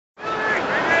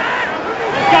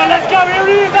I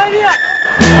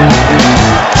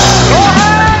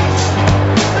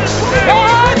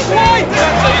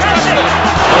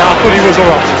thought he was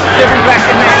alright. Give him back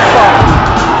in that spot.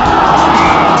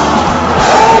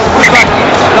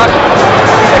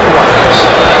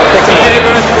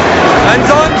 Hands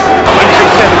on.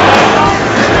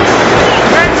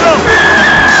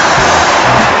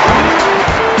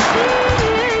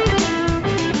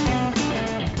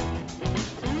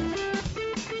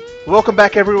 Welcome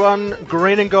back, everyone.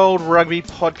 Green and Gold Rugby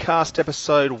Podcast,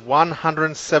 episode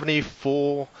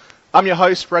 174. I'm your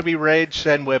host, Rugby Reg,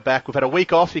 and we're back. We've had a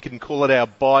week off. You can call it our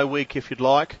bye week if you'd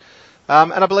like.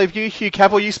 And I believe you, Hugh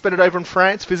Cavill, you spent it over in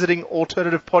France visiting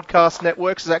alternative podcast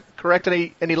networks. Is that correct?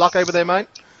 Any luck over there, mate?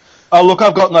 Oh, look,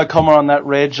 I've got no comment on that,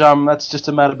 Reg. That's just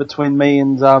a matter between me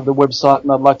and the website,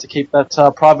 and I'd like to keep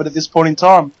that private at this point in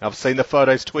time. I've seen the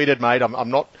photos tweeted, mate. I'm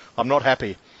not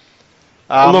happy.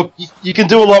 Look, you can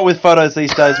do a lot with photos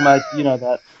these days, mate. You know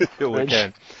that. We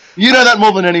can. You know that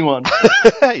more than anyone.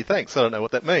 Hey, thanks. I don't know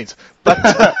what that means.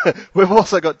 But we've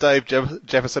also got Dave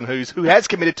Jefferson, who has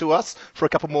committed to us for a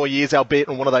couple more years, albeit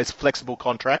on one of those flexible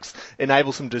contracts.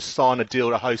 Enables him to sign a deal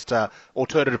to host an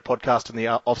alternative podcast in the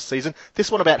off-season.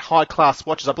 This one about high-class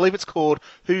watches. I believe it's called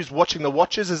Who's Watching the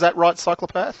Watches. Is that right,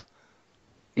 Cyclopath?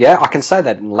 Yeah, I can say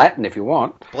that in Latin if you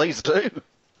want. Please do.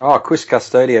 Oh, quis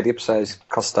custodia ipsos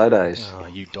custodes. Oh,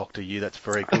 you doctor, you. That's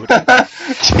very good.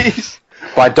 Jeez.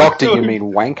 By doctor, you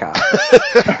mean wanker.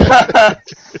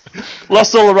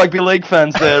 Lost all the rugby league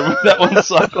fans there with that one,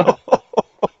 Cyclo.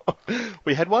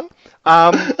 We had one.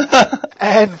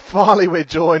 And finally, we're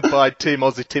joined by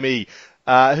Aussie Timmy,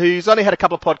 who's only had a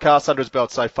couple of podcasts under his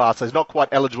belt so far, so he's not quite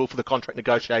eligible for the contract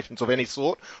negotiations of any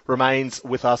sort. Remains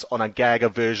with us on a Gagger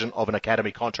version of an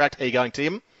academy contract. How are you going,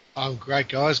 Tim? I'm great,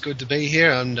 guys. Good to be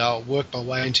here, and I'll work my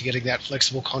way into getting that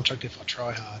flexible contract if I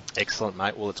try hard. Excellent,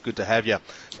 mate. Well, it's good to have you.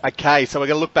 Okay, so we're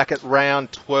going to look back at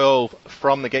round 12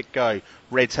 from the get-go.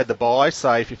 Reds had the bye,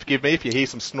 so if you forgive me if you hear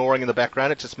some snoring in the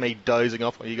background, it's just me dozing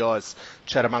off while you guys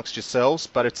chat amongst yourselves.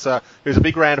 But it was a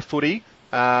big round of footy.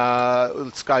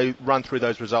 Let's go run through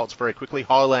those results very quickly.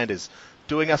 Highlanders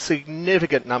doing a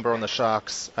significant number on the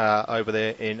Sharks over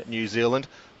there in New Zealand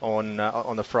on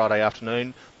the Friday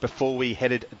afternoon before we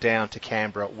headed down to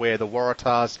Canberra, where the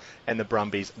Waratahs and the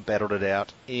Brumbies battled it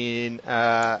out in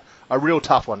a real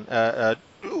tough one.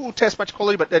 Test match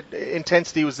quality, but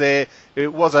intensity was there.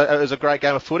 It was a great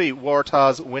game of footy.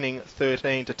 Waratahs winning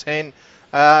 13-10.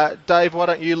 Dave, why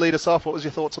don't you lead us off? What was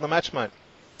your thoughts on the match, mate?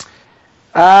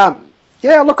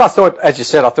 Yeah, look, I thought, as you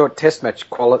said, test match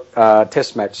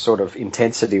sort of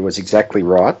intensity was exactly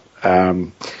right.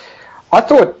 I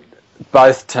thought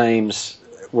both teams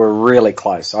were really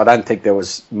close. I don't think there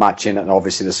was much in it, and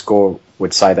obviously the score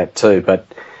would say that too. But,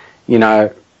 you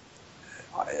know,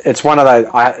 it's one of those,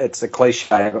 it's a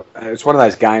cliche, it's one of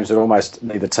those games that almost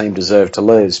neither team deserved to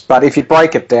lose. But if you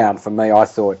break it down, for me, I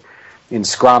thought in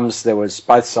scrums,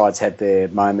 both sides had their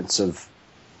moments of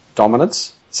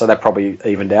dominance, so that probably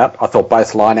evened out. I thought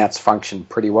both lineouts functioned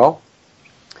pretty well.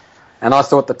 And I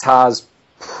thought the Tars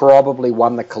probably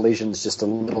won the collisions just a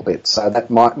little bit, so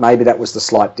maybe that was the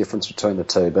slight difference between the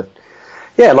two. But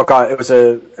yeah, look, it was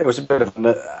a bit of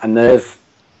a nerve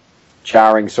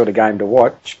jarring sort of game to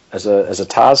watch as a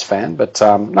Tars fan, but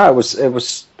no, there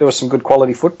was some good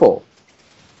quality football.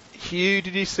 Hugh,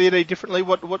 did you see it any differently?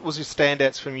 What was your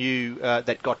standouts from you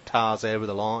that got Tars over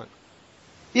the line?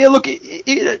 Yeah, look,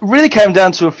 it really came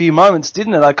down to a few moments,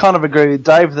 didn't it? I kind of agree with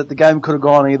Dave that the game could have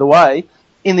gone either way.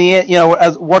 In the end, you know,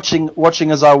 as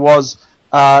watching as I was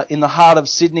in the heart of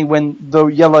Sydney when the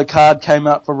yellow card came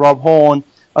out for Rob Horn,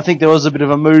 I think there was a bit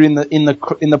of a mood in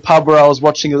the pub where I was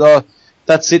watching it. Oh,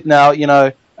 that's it now. You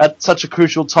know, at such a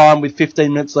crucial time with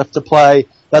 15 minutes left to play,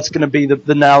 that's going to be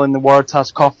the nail in the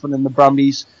Waratahs' coffin, and the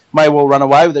Brumbies may well run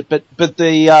away with it. But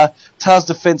the Tars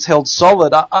defence held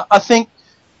solid. I think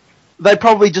they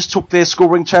probably just took their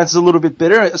scoring chances a little bit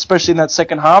better, especially in that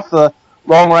second half. The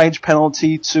long-range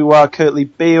penalty to Kurtley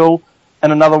Beale,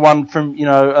 and another one from, you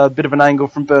know, a bit of an angle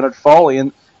from Bernard Foley,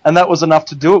 and that was enough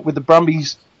to do it. With the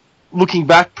Brumbies, looking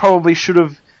back, probably should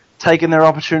have taken their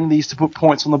opportunities to put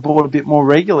points on the board a bit more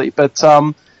regularly. But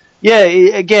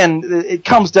again, it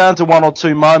comes down to one or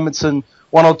two moments, and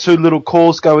one or two little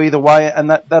calls go either way, and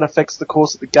that affects the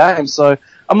course of the game. So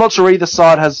I'm not sure either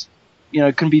side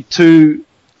can be too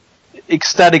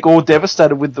ecstatic or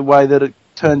devastated with the way that it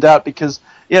turned out, because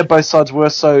both sides were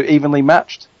so evenly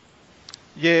matched.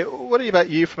 Yeah, what about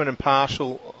you from an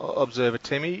impartial observer,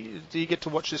 Timmy? Do you get to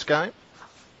watch this game?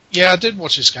 Yeah, I did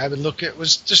watch this game, and look, it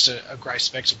was just a great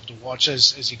spectacle to watch,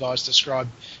 as you guys described,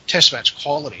 test match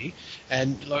quality.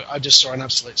 And look, I just saw an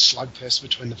absolute slugfest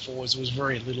between the forwards. There was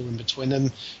very little in between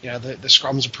them. You know, the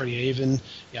scrums are pretty even.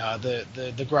 You know,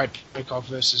 the great Peacock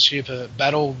versus Hooper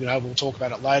battle. You know, we'll talk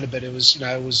about it later, but it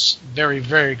was very,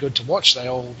 very good to watch. They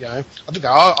all, you know,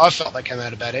 I felt they came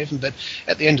out about even, but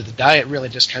at the end of the day, it really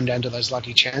just came down to those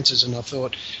lucky chances. And I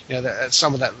thought, you know, that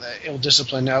some of that ill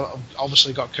discipline now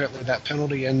obviously got Kirtley that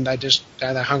penalty, and they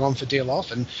hung on for dear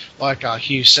life. And like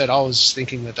Hugh said, I was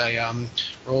thinking that they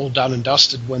were all done and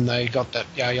dusted when they got that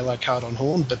yellow card on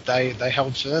Horn, but they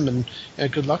held firm,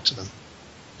 and good luck to them.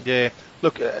 Yeah,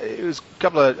 look, it was a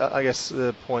couple of, I guess,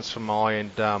 points from my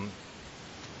end.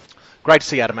 Great to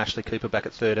see Adam Ashley Cooper back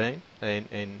at 13,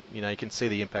 and you know, you can see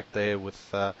the impact there with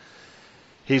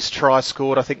his try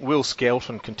scored. I think Will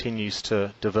Skelton continues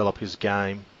to develop his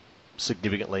game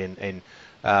significantly, and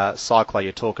Cycler,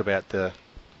 you talk about the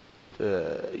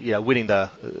winning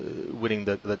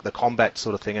the combat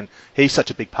sort of thing, and he's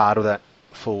such a big part of that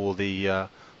for the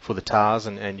Tars,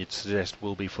 and you'd suggest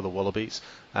will be for the Wallabies.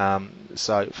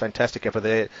 So fantastic effort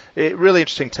there. Really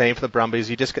interesting team for the Brumbies.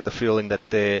 You just get the feeling that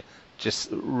they're just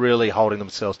really holding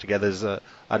themselves together. There's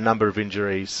a number of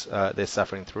injuries they're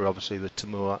suffering through. Obviously, the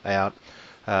Tamua out.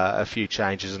 A few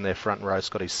changes in their front row.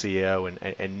 Scotty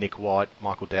CEO and Nick White.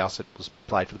 Michael Dowsett was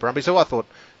played for the Brumbies, who I thought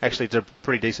actually did a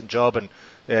pretty decent job, and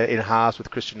in halves with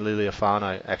Christian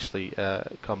Liliafano actually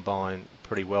combined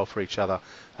pretty well for each other.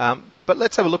 But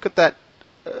let's have a look at that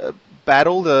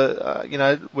battle. You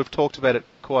know, we've talked about it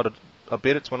quite a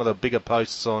bit. It's one of the bigger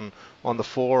posts on the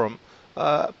forum.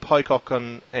 Pocock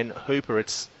and Hooper.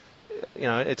 It's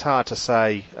hard to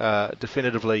say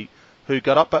definitively who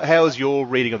got up. But how was your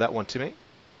reading of that one, Timmy?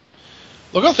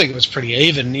 Look, I think it was pretty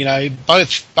even. You know,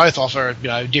 both offer, you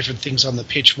know, different things on the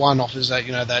pitch. One offers that,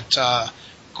 you know, that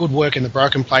good work in the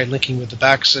broken play, linking with the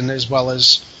backs, and as well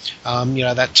as you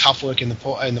know, that tough work in the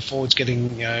forwards, getting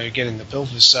the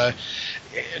pilfers. So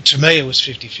to me, it was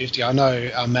 50-50. I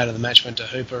know man of the match went to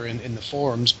Hooper in the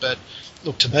forums, but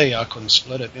look, to me, I couldn't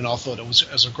split it. You know, I thought it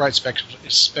was a great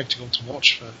spectacle to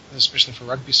watch, especially for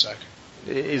rugby's sake.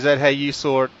 Is that how you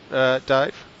saw it,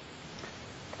 Dave?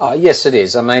 Yes, it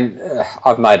is. I mean,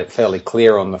 I've made it fairly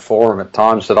clear on the forum at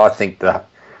times that I think that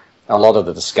a lot of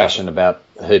the discussion about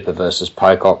Hooper versus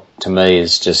Pocock, to me,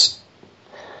 is just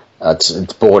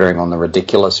it's bordering on the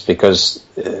ridiculous, because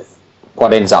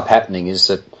what ends up happening is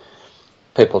that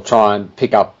people try and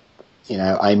pick up, you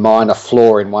know, a minor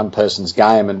flaw in one person's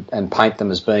game and paint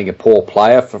them as being a poor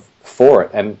player for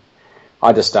it, and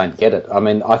I just don't get it. I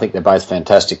mean, I think they're both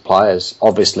fantastic players,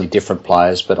 obviously different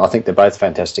players, but I think they're both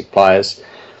fantastic players.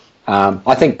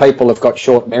 I think people have got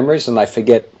short memories and they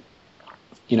forget,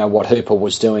 you know, what Hooper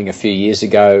was doing a few years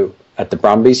ago at the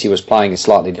Brumbies. He was playing a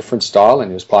slightly different style,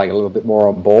 and he was playing a little bit more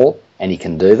on ball, and he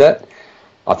can do that.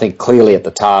 I think clearly at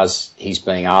the Tars he's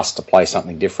being asked to play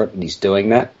something different, and he's doing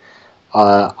that.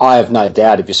 I have no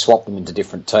doubt if you swap them into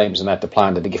different teams and they have to play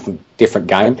under different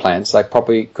game plans, they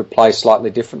probably could play slightly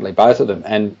differently, both of them,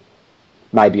 and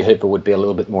maybe Hooper would be a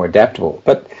little bit more adaptable.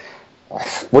 But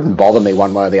it wouldn't bother me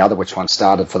one way or the other which one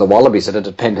started for the Wallabies. It'd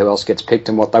depend who else gets picked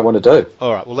and what they want to do.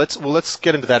 All right, well let's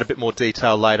get into that a bit more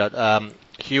detail later.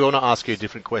 Hugh, I want to ask you a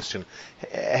different question.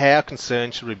 How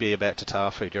concerned should we be about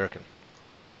Tautafu, do you reckon?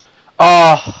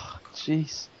 Oh,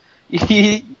 jeez.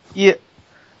 Yeah.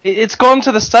 It's gone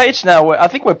to the stage now where I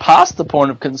think we're past the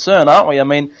point of concern, aren't we? I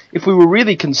mean, if we were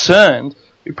really concerned,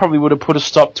 we probably would have put a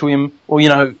stop to him, or, you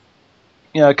know,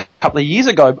 a couple of years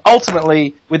ago.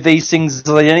 Ultimately, with these things,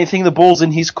 like anything, the ball's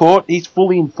in his court. He's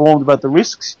fully informed about the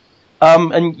risks.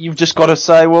 And you've just got to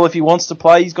say, well, if he wants to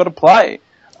play, he's got to play.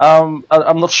 I'm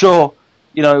not sure,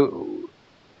 you know,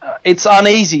 it's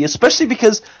uneasy, especially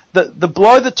because the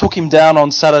blow that took him down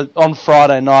on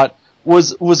Friday night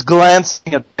was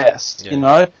glancing at best. Yeah. You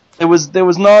know, there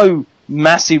was no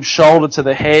massive shoulder to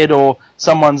the head or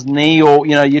someone's knee or,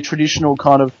 you know, your traditional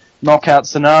kind of knockout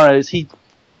scenarios.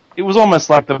 It was almost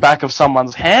like the back of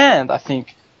someone's hand, I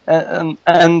think.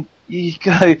 And you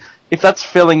go, if that's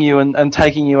filling you and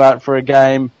taking you out for a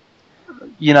game,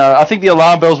 you know, I think the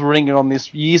alarm bells were ringing on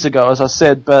this years ago, as I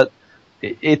said, but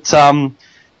it's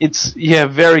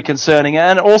very concerning.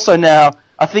 And also now,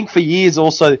 I think for years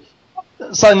also,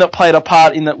 something that played a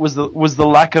part in that was the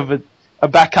lack of a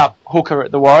backup hooker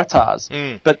at the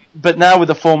Waratahs. But now with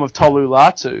the form of Tolu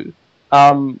Latu,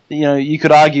 you know, you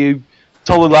could argue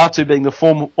Tolu Latu being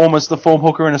almost the form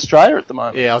hooker in Australia at the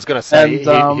moment. Yeah, I was going to say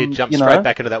he'd jump straight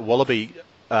back into that Wallaby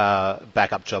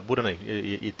backup job, wouldn't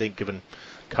he? You'd think, given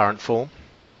current form.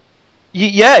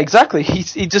 Yeah, exactly.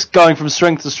 He's just going from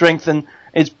strength to strength, and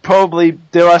it's probably,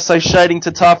 dare I say, shading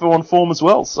to Tafo on form as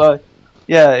well. So,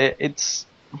 yeah, it's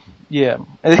a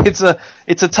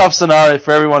tough scenario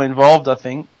for everyone involved, I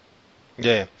think.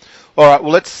 Yeah. All right.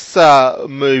 Well, let's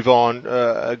move on.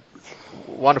 A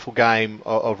wonderful game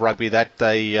of rugby that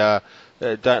they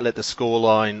don't let the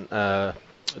scoreline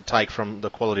take from the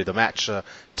quality of the match.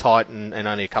 Tight and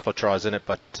only a couple of tries in it,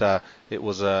 but it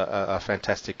was a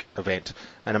fantastic event.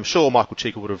 And I'm sure Michael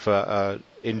Cheika would have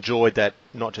enjoyed that,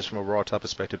 not just from a Waratah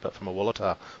perspective, but from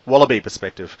a Wallaby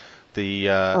perspective. The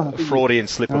Freudian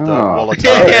slip of the Waratah.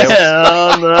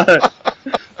 Yeah, no.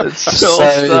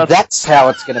 So that's how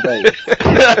it's going to be.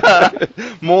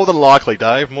 More than likely,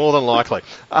 Dave. More than likely.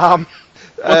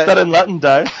 What's that in Latin,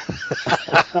 Dave?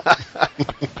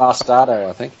 Bastardo,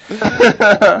 I think.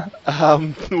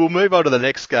 We'll move on to the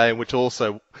next game, which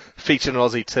also featured an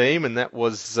Aussie team, and that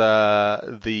was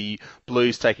the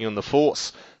Blues taking on the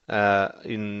Force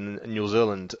in New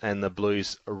Zealand, and the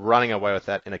Blues running away with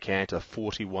that in a canter,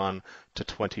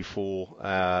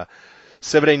 41-24.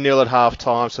 17-0 at half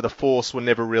time, so the Force were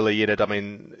never really in it. I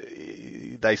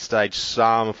mean, they staged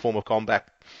some form of comeback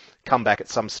at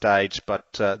some stage,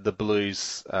 but the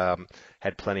Blues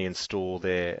had plenty in store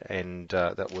there, and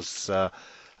that was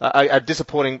a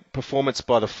disappointing performance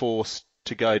by the Force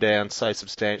to go down so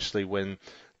substantially when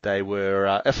they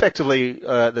were effectively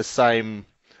the same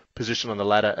position on the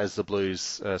ladder as the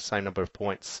Blues, same number of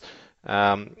points.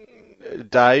 Dave,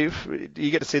 do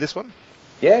you get to see this one?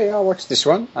 Yeah, I watched this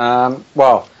one.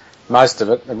 Well, most of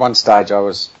it. At one stage I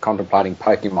was contemplating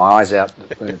poking my eyes out.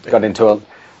 Got into a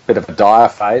bit of a dire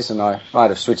phase, and I might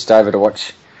have switched over to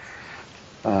watch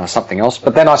something else.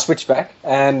 But then I switched back,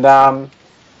 and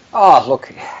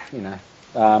look,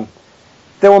 there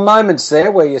were moments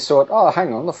there where you thought, oh,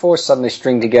 hang on, the Force suddenly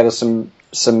string together some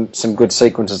good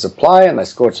sequences of play, and they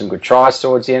scored some good tries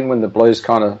towards the end when the Blues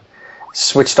kind of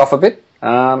switched off a bit.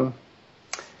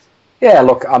 Yeah,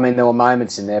 look, I mean, there were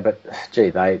moments in there, but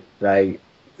gee, they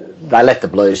let the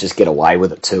Blues just get away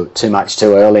with it too much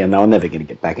too early, and they were never going to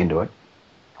get back into it.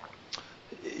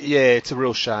 Yeah, it's a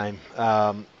real shame.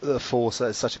 The Force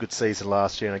had such a good season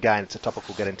last year, and again, it's a topic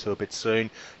we'll get into a bit soon.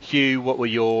 Hugh, what were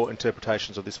your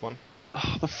interpretations of this one?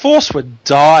 Oh, the Force were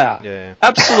dire. Yeah.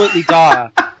 Absolutely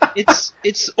dire.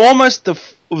 It's almost the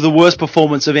worst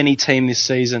performance of any team this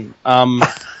season.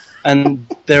 And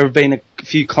there have been a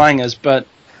few clangers, but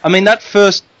I mean that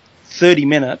first 30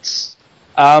 minutes.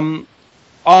 Generally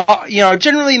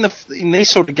in these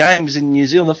sort of games in New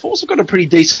Zealand, the Force have got a pretty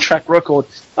decent track record.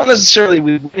 Not necessarily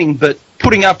with winning, but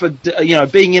putting up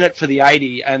being in it for the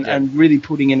 80 and really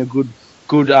putting in a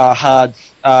good hard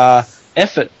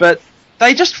effort. But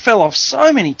they just fell off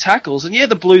so many tackles. And yeah,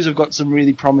 the Blues have got some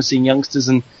really promising youngsters,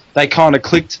 and they kind of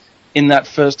clicked in that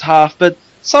first half. But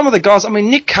some of the guys, I mean,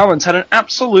 Nick Cullens had an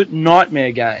absolute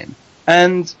nightmare game.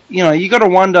 And, you got to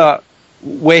wonder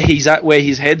where his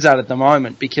head's at the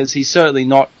moment, because he's certainly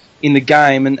not in the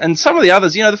game. And some of the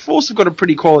others, the Force have got a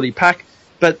pretty quality pack,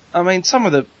 but I mean, some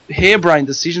of the harebrained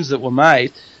decisions that were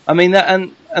made, I mean,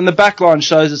 and the back line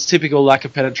shows its typical lack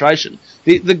of penetration.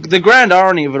 The grand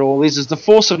irony of it all is the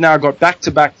Force have now got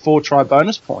back-to-back 4-try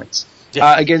bonus points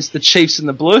against the Chiefs and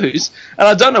the Blues, and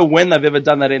I don't know when they've ever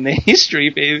done that in their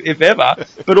history, if ever.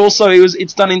 But also,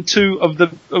 it's done in two of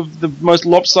the most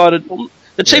lopsided. Well,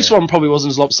 the Chiefs one probably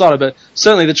wasn't as lopsided, but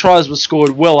certainly the tries were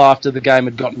scored well after the game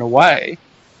had gotten away.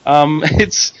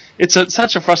 It's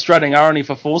such a frustrating irony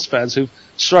for Force fans who've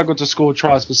struggled to score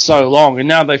tries for so long, and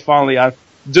now they finally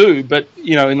do. But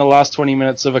in the last 20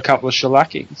 minutes of a couple of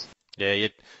shellackings. Yeah, you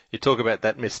talk about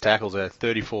that missed tackles. There are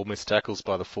 34 missed tackles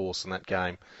by the Force in that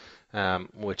game.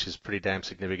 Which is pretty damn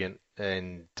significant,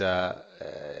 and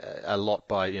a lot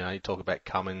by, you talk about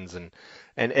Cummins and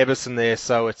Everson there,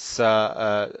 so it's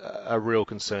a real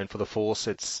concern for the Force.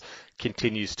 It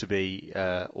continues to be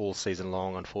all season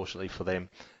long, unfortunately for them.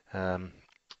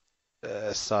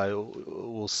 So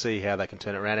we'll see how they can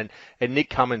turn it around. And Nick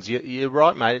Cummins, you're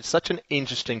right, mate. It's such an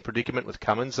interesting predicament with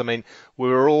Cummins. I mean,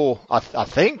 I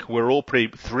think we were all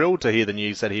pretty thrilled to hear the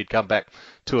news that he'd come back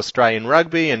to Australian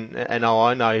rugby. And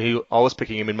I know I was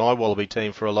picking him in my Wallaby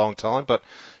team for a long time. But,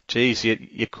 geez,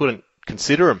 you couldn't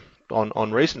consider him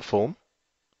on recent form.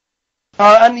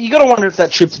 And you got to wonder if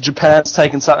that trip to Japan's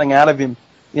taken something out of him.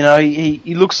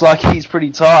 He looks like he's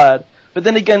pretty tired. But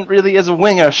then again, really, as a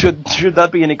winger, should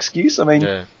that be an excuse? I mean,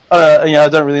 I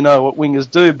don't really know what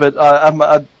wingers do, but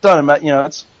I don't imagine.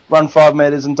 It's run 5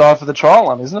 metres and dive for the trial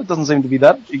line, isn't it? Doesn't seem to be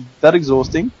that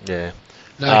exhausting. Yeah.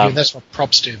 No, that's what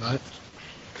props do, mate.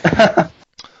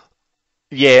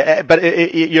 Yeah, but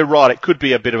you're right. It could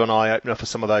be a bit of an eye opener for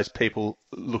some of those people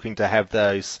looking to have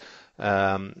those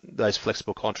those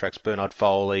flexible contracts, Bernard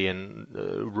Foley and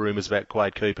rumours about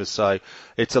Quade Cooper. So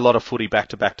it's a lot of footy back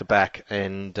to back to back,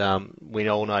 and we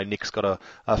all know Nick's got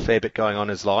a fair bit going on in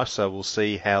his life, so we'll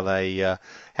see how they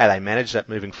manage that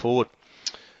moving forward.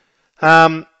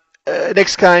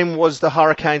 Next game was the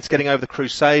Hurricanes getting over the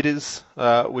Crusaders,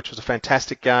 which was a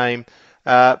fantastic game.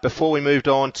 Before we moved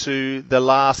on to the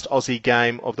last Aussie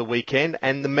game of the weekend,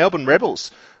 and the Melbourne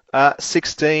Rebels,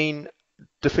 16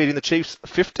 defeating the Chiefs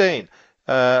 15.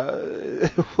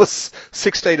 It was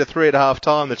 16-3 at half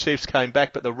time. The Chiefs came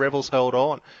back, but the Rebels held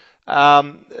on. Hugh,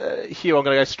 I'm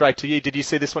going to go straight to you. Did you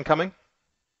see this one coming?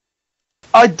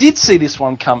 I did see this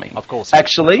one coming. Of course.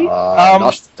 Actually.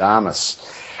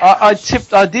 Nostradamus. I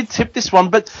did tip this one,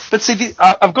 but see,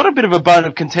 I've got a bit of a bone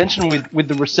of contention with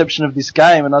the reception of this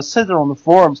game, and I said it on the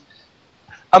forums.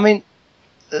 I mean,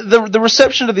 the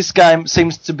reception of this game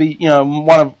seems to be,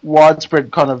 one of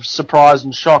widespread kind of surprise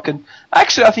and shock. And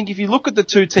actually, I think if you look at the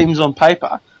two teams on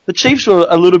paper, the Chiefs were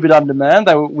a little bit undermanned.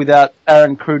 They were without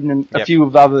Aaron Cruden and a few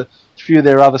of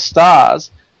their other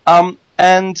stars.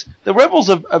 And the Rebels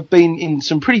have been in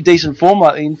some pretty decent form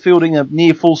lately in fielding a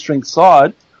near full strength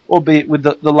side, albeit with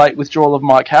the late withdrawal of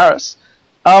Mike Harris.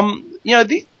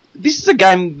 This is a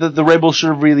game that the Rebels should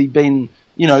have really been,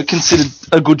 considered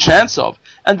a good chance of.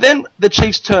 And then the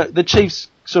Chiefs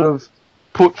sort of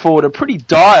put forward a pretty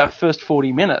dire first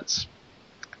 40 minutes.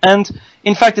 And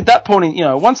in fact, at that point,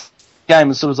 once the game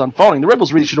was sort of unfolding, the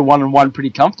Rebels really should have won and won pretty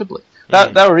comfortably.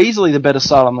 They were easily the better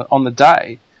side on the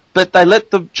day, but they let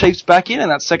the Chiefs back in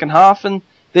that second half, and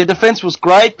their defence was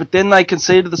great, but then they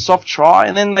conceded the soft try,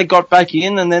 and then they got back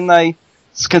in, and then they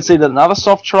conceded another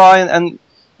soft try, and then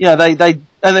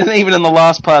even in the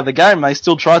last play of the game, they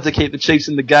still tried to keep the Chiefs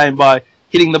in the game by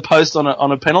hitting the post on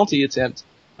a penalty attempt.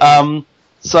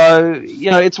 It's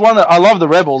one that I love. The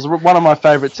Rebels, one of my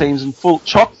favourite teams, and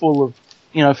chock full of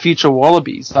future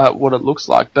Wallabies. What it looks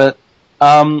like, but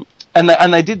and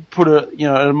they did put an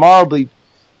admirably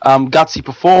gutsy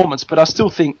performance. But I still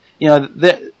think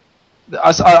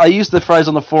I used the phrase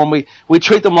on the forum. We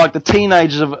treat them like the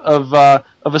teenagers of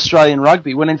Australian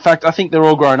rugby, when in fact I think they're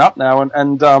all grown up now,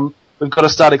 and we've got to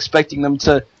start expecting them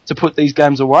to put these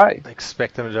games away.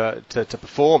 Expect them to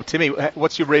perform. Timmy,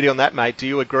 what's your reading on that, mate? Do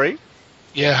you agree?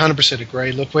 Yeah, 100%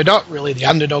 agree. Look, we're not really the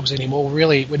underdogs anymore.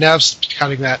 Really, we're now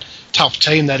becoming that tough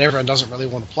team that everyone doesn't really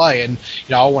want to play. And,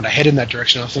 I want to head in that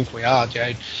direction. I think we are.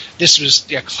 This was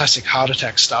classic heart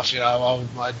attack stuff.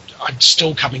 I'm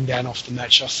still coming down off the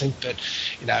match, I think. But,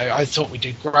 I thought we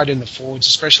did great in the forwards,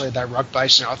 especially at that ruck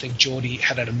base. I think Geordie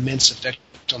had an immense effect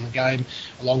on the game,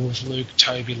 along with Luke,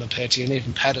 Toby, Lepetti, and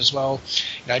even Pat as well.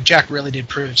 Jack really did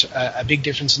prove a big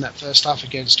difference in that first half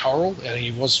against Horrell.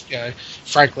 He was,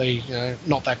 frankly,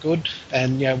 not that good.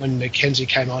 And when McKenzie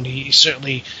came on, he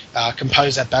certainly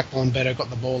composed that backline better, got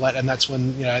the ball out, and that's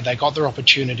when they got their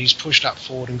opportunities, pushed up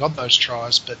forward, and got those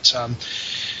tries. But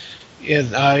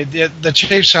the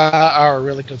Chiefs are a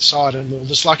really good side, and we were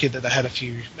just lucky that they had a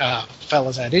few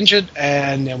fellas out injured,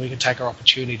 and then we could take our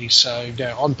opportunities. So,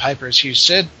 on paper, as Hugh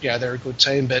said, they're a good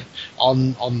team, but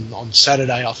on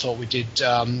Saturday, I thought we did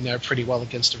pretty well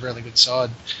against a really good side.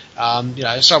 We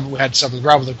had some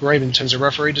rather agreement in terms of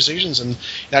referee decisions, and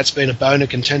that's been a bone of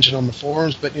contention on the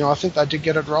forums. But I think they did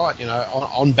get it right.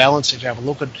 On balance, if you have a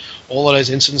look at all of those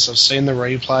incidents, I've seen the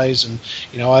replays, and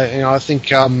I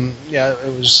think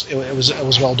it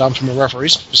was well done from a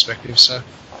referee's perspective.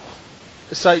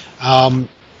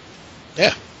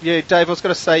 Yeah, Dave, I was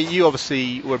going to say, you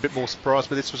obviously were a bit more surprised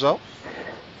with this result.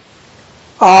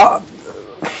 I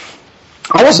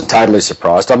wasn't totally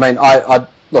surprised. I mean, I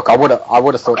would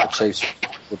have thought the Chiefs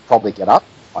would probably get up.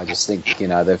 I just think they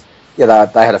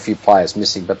had a few players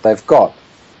missing, but they got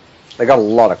a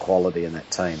lot of quality in that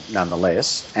team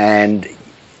nonetheless. And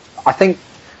I think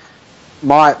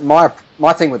my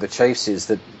thing with the Chiefs is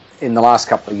that in the last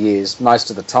couple of years, most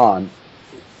of the time,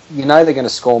 they're going to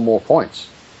score more points.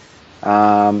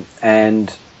 And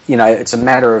it's a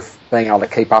matter of being able to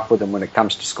keep up with them when it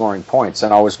comes to scoring points.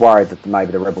 And I was worried that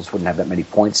maybe the Rebels wouldn't have that many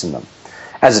points in them.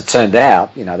 As it turned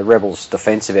out, the Rebels'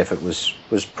 defensive effort was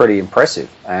pretty impressive.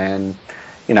 And,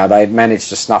 they had managed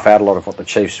to snuff out a lot of what the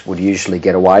Chiefs would usually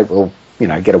get away with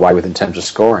in terms of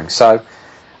scoring. So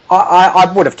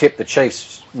I would have tipped the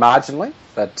Chiefs marginally,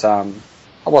 but I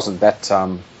wasn't that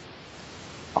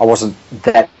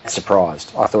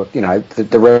surprised. I thought,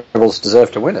 the Rebels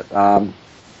deserved to win it.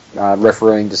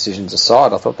 Refereeing decisions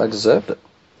aside, I thought they deserved it.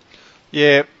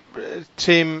 Yeah,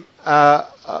 Tim, I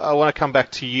want to come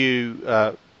back to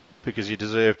you because you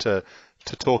deserve to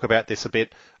talk about this a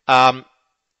bit.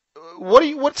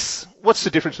 What's the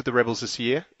difference with the Rebels this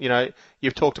year? You know,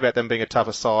 you've talked about them being a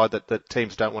tougher side that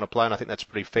teams don't want to play, and I think that's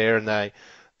pretty fair. And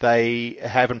they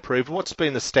have improved. What's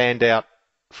been the standout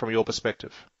from your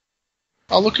perspective?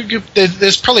 Oh, look,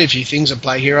 there's probably a few things at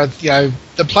play here.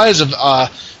 The players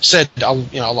have said, a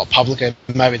lot publicly,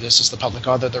 maybe this is the public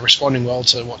eye, that they're responding well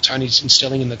to what Tony's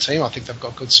instilling in the team. I think they've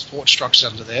got good support structures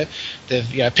under there.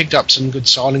 They've picked up some good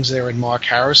signings there in Mike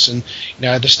Harris, and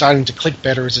they're starting to click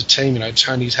better as a team.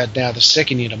 Tony's had now the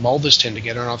second year to mould this team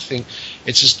together, and I think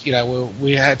it's just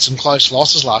we had some close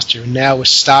losses last year, and now we're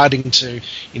starting to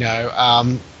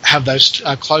have those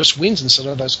close wins instead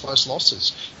of those close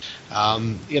losses.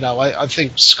 I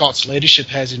think Scott's leadership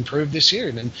has improved this year,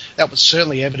 and that was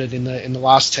certainly evident in the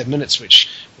last 10 minutes, which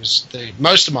was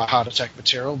most of my heart attack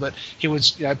material. But he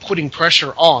was putting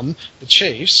pressure on the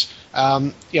Chiefs,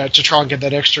 to try and get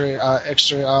that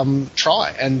extra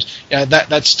try, and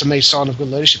that's to me a sign of good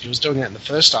leadership. He was doing that in the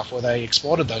first half, where they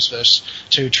exploited those first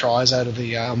 2 tries out of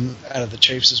the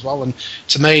Chiefs as well. And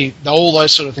to me, all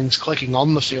those sort of things clicking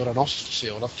on the field and off the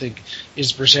field, I think,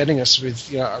 is presenting us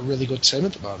with a really good team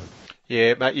at the moment.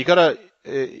 Yeah, mate,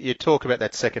 you talk about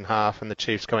that second half and the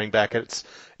Chiefs coming back. It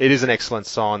is an excellent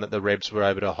sign that the Rebs were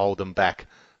able to hold them back,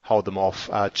 hold them off.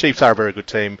 Chiefs are a very good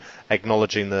team,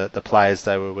 acknowledging the players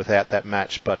they were without that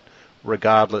match, but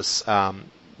regardless,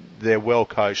 they're well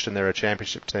coached and they're a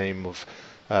championship team of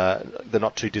the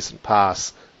not too distant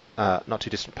past.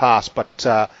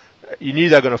 But you knew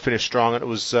they were going to finish strong, and it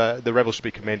was the Rebels should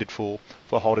be commended for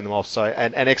holding them off. So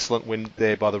an excellent win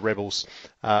there by the Rebels,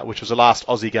 which was the last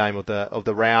Aussie game of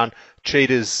the round.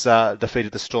 Cheetahs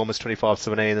defeated the Stormers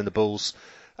 25-17, and the Bulls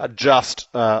just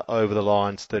over the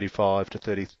lines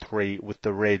 35-33 with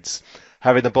the Reds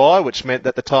having the bye, which meant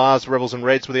that the Tars, Rebels and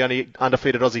Reds were the only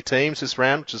undefeated Aussie teams this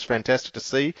round, which is fantastic to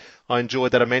see. I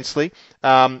enjoyed that immensely.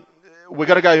 We're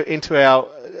going to go into our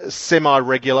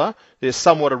semi-regular,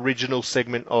 somewhat original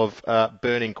segment of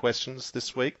burning questions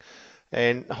this week.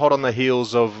 And hot on the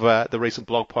heels of the recent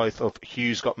blog post of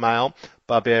Hughes Got Mail,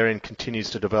 Barbarian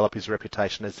continues to develop his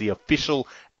reputation as the official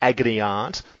agony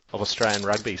aunt of Australian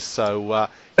rugby. So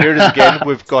here it is again.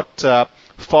 We've got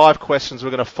 5 questions.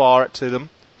 We're going to fire it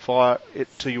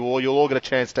to you all. You'll all get a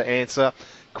chance to answer.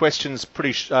 Answers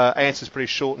pretty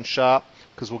short and sharp,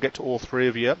 because we'll get to all 3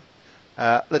 of you.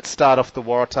 Let's start off the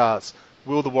Waratahs.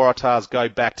 Will the Waratahs go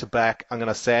back-to-back? I'm going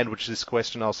to sandwich this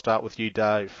question. I'll start with you,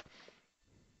 Dave.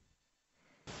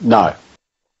 No.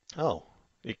 Oh,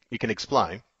 you can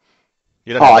explain.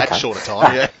 You don't have that short a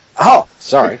time, yeah. Oh,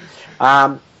 sorry.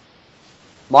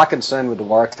 My concern with the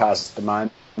Waratahs at the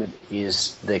moment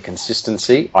is their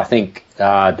consistency. I think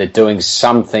they're doing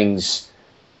some things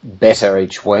better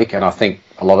each week, and I think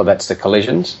a lot of that's the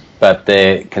collisions, but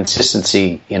their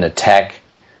consistency in attack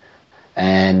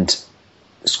and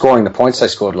scoring the points they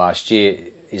scored last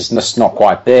year is just not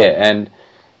quite there. And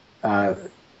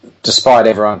despite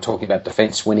everyone talking about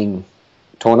defence winning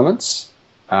tournaments,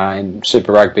 in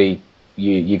Super Rugby,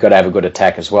 you got to have a good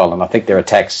attack as well. And I think their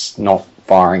attack's not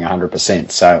firing 100%.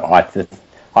 So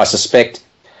I suspect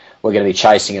we're going to be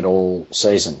chasing it all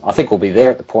season. I think we'll be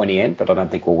there at the pointy end, but I don't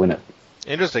think we'll win it.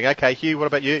 Interesting. Okay, Hugh, what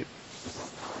about you?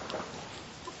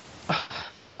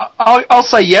 I'll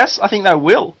say yes. I think they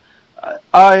will.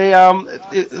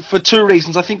 For 2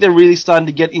 reasons. I think they're really starting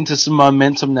to get into some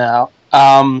momentum now.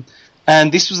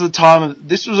 And this was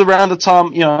around the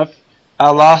time,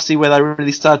 last year, where they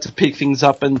really started to pick things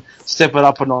up and step it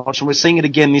up a notch. And we're seeing it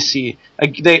again this year.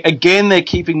 They're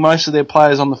keeping most of their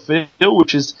players on the field,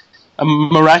 which is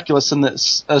miraculous. And the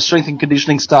strength and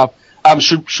conditioning staff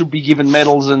should be given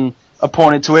medals and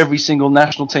appointed to every single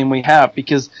national team we have,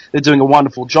 because they're doing a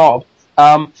wonderful job.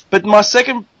 But my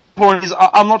second point is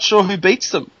I'm not sure who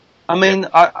beats them. I mean,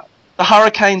 the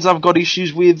Hurricanes I've got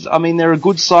issues with. I mean, they're a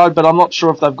good side, but I'm not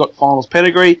sure if they've got finals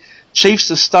pedigree. Chiefs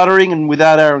are stuttering, and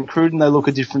without Aaron Cruden, they look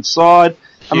a different side.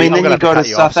 I mean, then you go to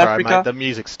South Africa. Mate, the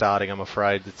music's starting, I'm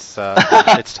afraid. It's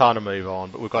it's time to move on,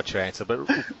 but we've got your answer. But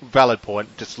valid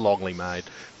point, just longly made.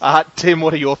 Tim,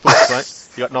 what are your thoughts,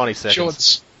 mate? You got 90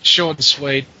 seconds. Short and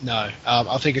sweet, no.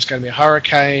 I think it's going to be a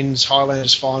Hurricanes,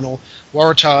 Highlanders final.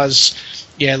 Waratahs,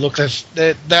 yeah, look,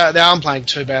 they aren't playing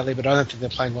too badly, but I don't think they're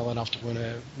playing well enough to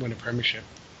win a premiership.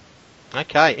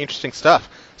 Okay, interesting stuff.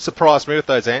 Surprised me with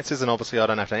those answers, and obviously I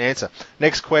don't have to answer.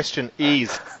 Next question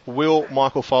is, will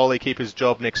Michael Foley keep his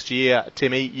job next year?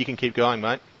 Timmy, you can keep going,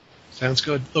 mate. Sounds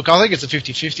good. Look, I think it's a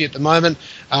 50-50 at the moment.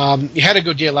 You had a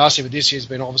good year last year, but this year's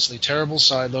been obviously terrible.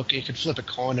 So, look, you could flip a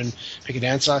coin and pick an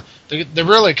answer. The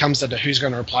really comes down to who's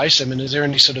going to replace him, and is there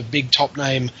any sort of big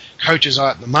top-name coaches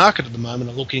out in the market at the moment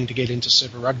are looking to get into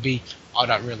Super Rugby? I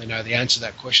don't really know the answer to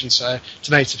that question. So,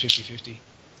 to me, it's a 50-50.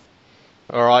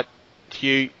 All right.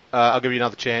 Hugh, I'll give you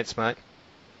another chance, mate.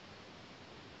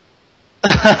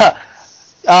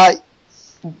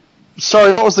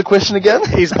 Sorry, what was the question again?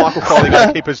 Is Michael Foley going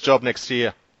to keep his job next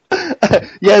year?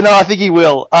 Yeah, no, I think he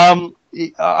will.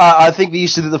 I think the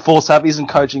issue that the Force have isn't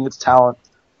coaching, it's talent.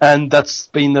 And that's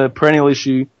been the perennial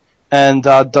issue. And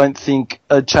I don't think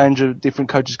a change of different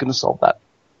coach is going to solve that.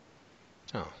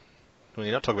 Oh. Well,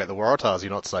 you're not talking about the Waratahs,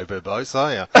 you're not so verbose,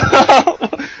 are you?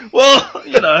 Well,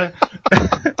 you know,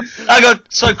 I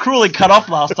got so cruelly cut off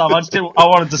last time. I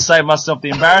wanted to save myself the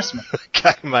embarrassment.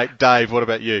 Okay, mate. Dave, what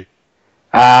about you?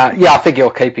 Yeah, I think he'll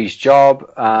keep his job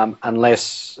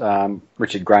unless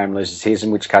Richard Graham loses his,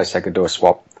 in which case they could do a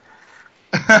swap.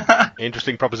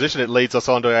 Interesting proposition. It leads us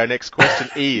on to our next question: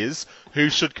 is who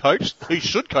should coach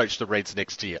the Reds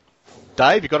next year?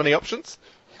 Dave, you got any options?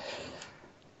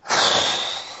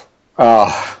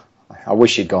 Oh, I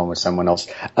wish you'd gone with someone else.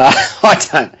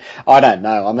 I don't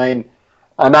know. I mean,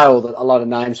 I know a lot of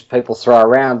names people throw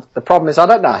around. The problem is I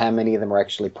don't know how many of them are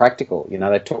actually practical. You know,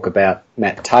 they talk about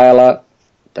Matt Taylor.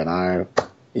 Don't know.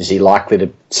 Is he likely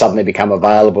to suddenly become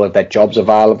available if that job's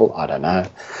available? I don't know.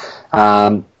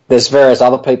 There's various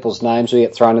other people's names we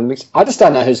get thrown in the mix. I just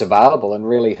don't know who's available and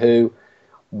really who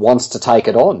wants to take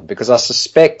it on, because I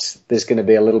suspect there's going to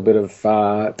be a little bit of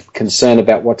concern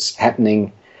about what's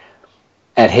happening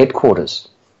at headquarters.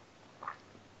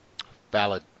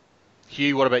 Valid.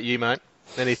 Hugh, what about you, mate?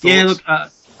 Any thoughts? Yeah,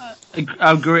 look,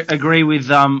 I agree with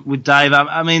Dave.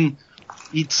 I mean,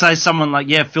 you'd say someone like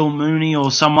Phil Mooney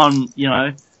or someone, you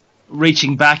know,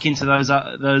 reaching back into those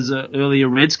earlier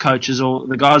Reds coaches or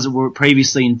the guys that were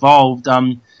previously involved.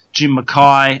 Jim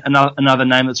Mackay, another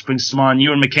name that springs to mind.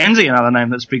 Ewan McKenzie, another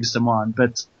name that springs to mind.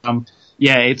 But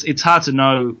it's hard to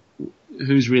know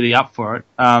who's really up for it.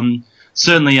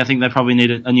 Certainly, I think they probably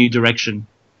need a new direction.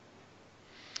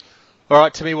 All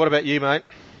right, Timmy, what about you, mate?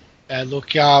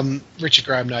 Look, Richard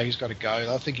Graham, no, he's got to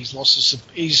go. I think he's lost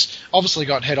he's obviously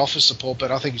got head office support,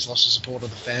 but I think he's lost the support of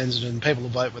the fans, and people will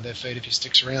vote with their feet if he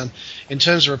sticks around. In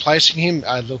terms of replacing him,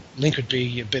 look, Link would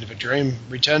be a bit of a dream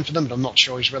return for them, but I'm not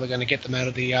sure he's really going to get them out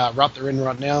of the rut they're in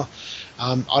right now.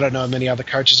 I don't know many other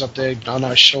coaches up there. I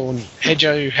know Sean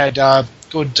Hedger, who had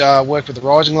good work with the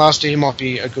Rising last year. He might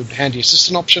be a good handy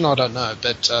assistant option. I don't know.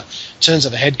 But in terms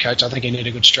of a head coach, I think he need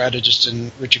a good strategist, and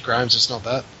Richard Graham's just not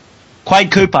that.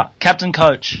 Quade Cooper, captain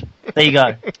coach. There you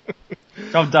go.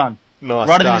 Job done. Nice.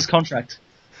 Right in his contract.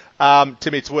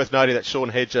 Timmy, it's worth noting that Sean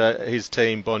Hedger, his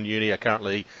team, Bond Uni, are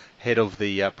currently head of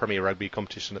the Premier Rugby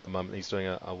competition at the moment. He's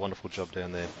doing a wonderful job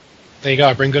down there. There you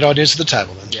go. Bring good ideas to the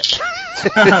table then. Yeah.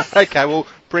 Okay, well,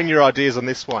 bring your ideas on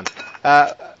this one.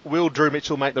 Will Drew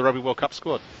Mitchell make the Rugby World Cup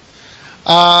squad?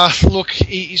 Look,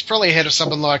 he's probably ahead of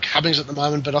someone like Hubbings at the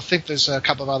moment, but I think there's a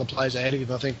couple of other players ahead of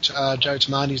him. I think Joe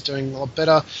Tamani's doing a lot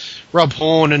better. Rob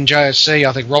Horn and JSC,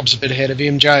 I think Rob's a bit ahead of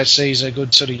him. JSC's a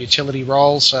good sort of utility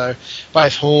role, so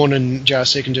both Horn and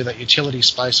JSC can do that utility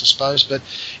space, I suppose. But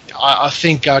I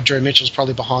think Drew Mitchell's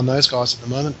probably behind those guys at the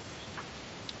moment.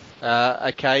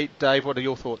 Okay, Dave, what are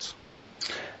your thoughts?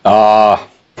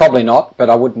 Probably not,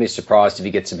 but I wouldn't be surprised if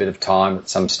he gets a bit of time at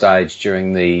some stage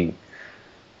during the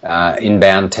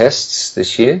inbound tests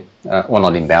this year. Well,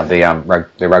 not inbound,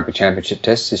 the Rugby Championship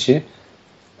tests this year,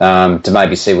 to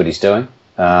maybe see what he's doing.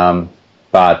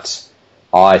 But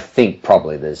I think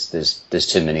probably there's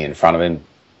too many in front of him.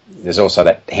 There's also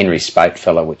that Henry Spate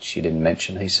fella, which you didn't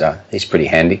mention. He's pretty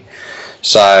handy.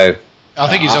 So I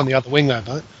think he's on the other wing though,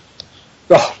 mate.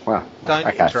 Oh, well. Don't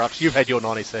interrupt. You've had your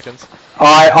 90 seconds.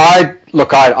 I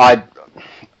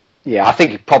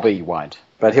think he probably won't.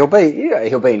 But he'll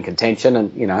be in contention,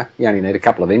 and you only need a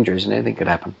couple of injuries, and anything could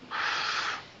happen.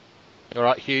 All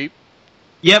right, Hugh.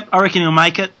 Yep, I reckon he'll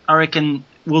make it. I reckon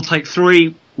we'll take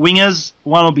 3 wingers.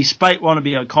 One will be Spate, one will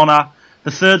be O'Connor.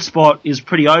 The third spot is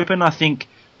pretty open. I think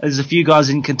there's a few guys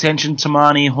in contention: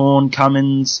 Tamani, Horn,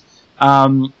 Cummins.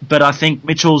 But I think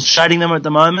Mitchell's shading them at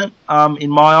the moment. In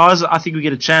my eyes, I think we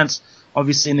get a chance,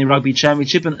 obviously, in the Rugby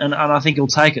Championship, and I think he'll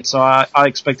take it. So I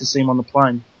expect to see him on the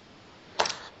plane.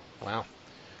 Wow.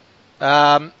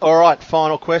 All right,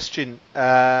 final question.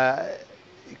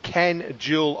 Can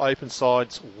dual open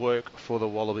sides work for the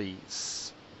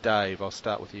Wallabies? Dave, I'll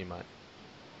start with you,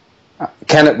 mate.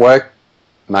 Can it work?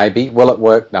 Maybe. Will it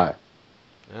work? No.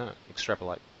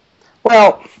 Extrapolate.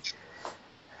 Well,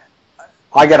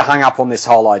 I get hung up on this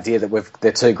whole idea that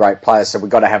they're 2 great players, so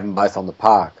we've got to have them both on the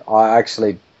park. I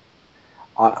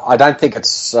don't think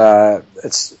it's not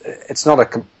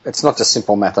just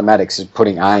simple mathematics of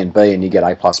putting A and B and you get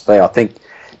A plus B. I think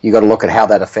you've got to look at how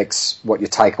that affects what you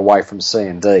take away from C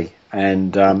and D.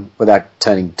 And without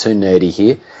turning too nerdy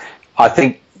here, I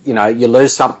think you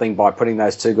lose something by putting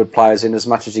those 2 good players in as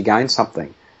much as you gain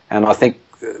something. And I think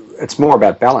it's more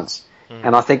about balance.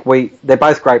 And I think they're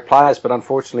both great players, but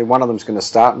unfortunately one of them's going to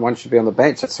start and one should be on the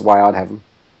bench. That's the way I'd have them.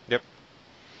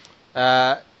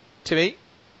 Yep. Timmy,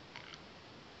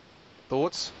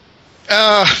 thoughts?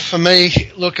 For me,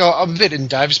 look, I'm a bit in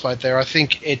Dave's boat there. I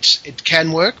think it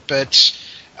can work, but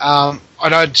I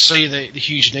don't see the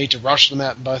huge need to rush them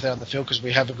out and both out in the field because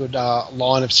we have a good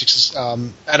line of sixes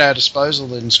at our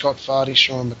disposal in Scott Fardy,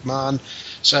 Sean McMahon.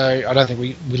 So I don't think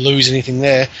we lose anything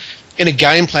there. In a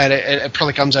game plan, it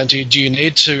probably comes down to, do you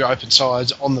need two open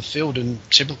sides on the field? And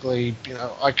typically,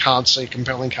 I can't see a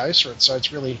compelling case for it. So it's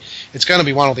going to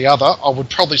be one or the other. I would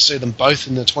probably see them both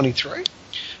in the 23,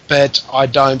 but I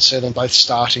don't see them both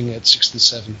starting at 6 and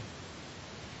 7.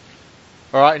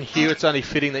 All right, and Hugh, it's only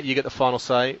fitting that you get the final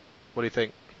say. What do you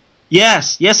think?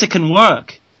 Yes, it can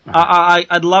work.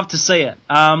 I'd love to see it.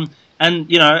 And,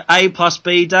 A plus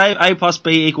B, Dave, A plus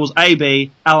B equals AB,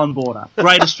 Alan Border.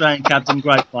 Great Australian captain,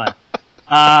 great player.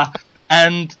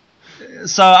 And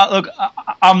so, look,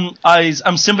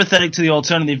 I'm sympathetic to the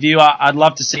alternative view. I'd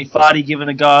love to see Fardy given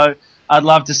a go. I'd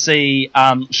love to see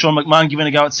Sean McMahon given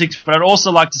a go at 6, but I'd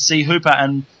also like to see Hooper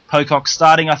and Pocock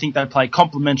starting. I think they play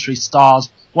complementary styles.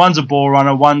 One's a ball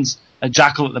runner, one's a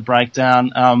jackal at the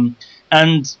breakdown.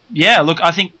 And, yeah, look,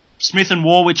 I think Smith and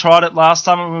Waugh, we tried it last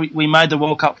time and we made the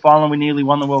World Cup final and we nearly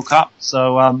won the World Cup.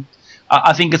 So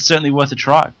I think it's certainly worth a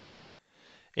try.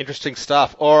 Interesting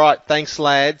stuff. All right, thanks,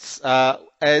 lads.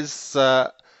 As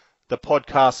the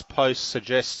podcast post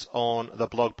suggests on the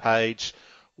blog page,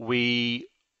 we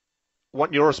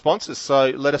want your responses.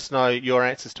 So let us know your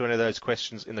answers to any of those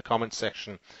questions in the comments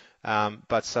section.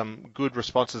 But some good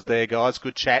responses there, guys.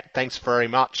 Good chat. Thanks very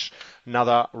much.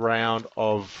 Another round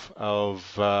of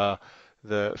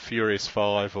the Furious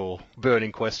Five or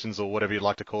Burning Questions or whatever you'd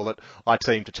like to call it. I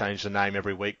seem to change the name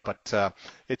every week, but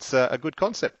it's a good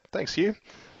concept. Thanks, Hugh.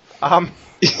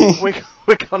 We're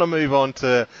going to move on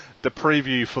to the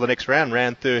preview for the next round,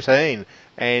 round 13,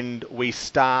 and we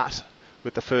start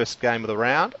with the first game of the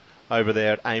round over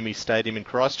there at Amy Stadium in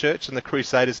Christchurch, and the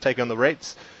Crusaders take on the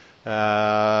Reds.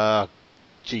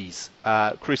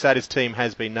 Crusaders team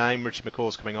has been named. Richie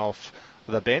McCaw's coming off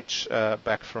the bench,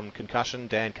 back from concussion.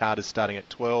 Dan Carter's starting at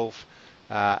 12.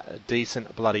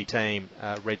 Decent bloody team.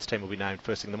 Reds team will be named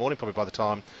first thing in the morning, probably by the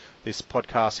time this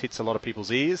podcast hits a lot of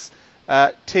people's ears.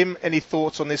 Tim, any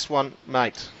thoughts on this one,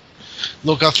 mate?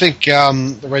 Look, I think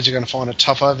the Reds are going to find it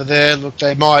tough over there. Look,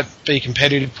 they might be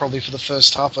competitive probably for the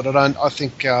first half, but I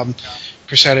think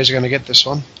Crusaders are going to get this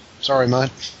one. Sorry,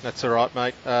 mate. That's all right,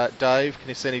 mate. Dave, can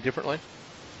you see any differently?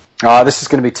 This is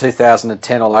going to be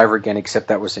 2010 all over again, except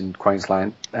that was in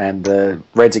Queensland, and the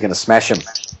Reds are going to smash them.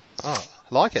 Oh,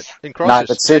 like it. In Christchurch,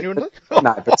 but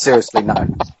seriously, no.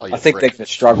 I think they're going to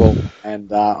struggle,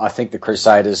 and I think the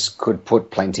Crusaders could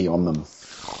put plenty on them.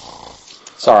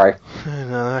 Sorry.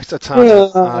 No, that's hard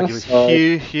to argue with.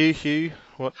 Hugh.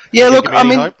 What? Yeah, look, I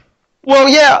mean, hope? Well,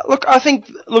 yeah, look, I think,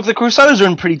 the Crusaders are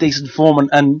in pretty decent form,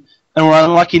 and we're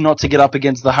unlucky not to get up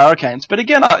against the Hurricanes. But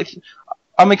again,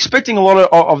 I'm expecting a lot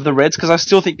of the Reds because I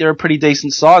still think they're a pretty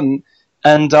decent side,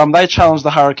 and they challenge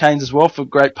the Hurricanes as well for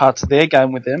great parts of their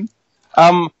game with them.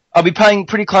 I'll be paying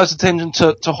pretty close attention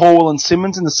to Horwell and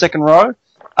Simmons in the second row.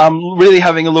 Really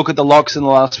having a look at the locks in the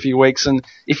last few weeks, and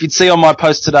if you'd see on my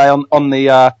post today on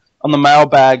the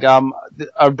mailbag,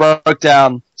 I broke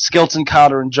down Skelton,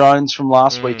 Carter, and Jones from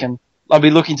last week, and I'll be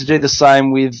looking to do the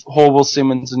same with Horwell,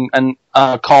 Simmons, and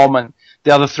Coleman,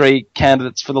 the other three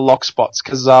candidates for the lock spots,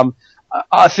 because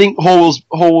I think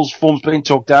Horwell's form's been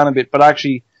talked down a bit, but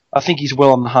actually I think he's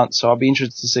well on the hunt, so I'll be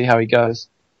interested to see how he goes.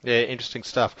 Yeah, interesting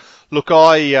stuff. Look,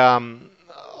 I'm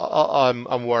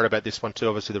worried about this one too.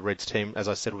 Obviously, the Reds team, as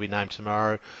I said, will be named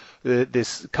tomorrow.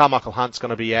 This Carmichael Hunt's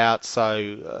going to be out, so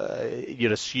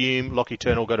you'd assume Lockie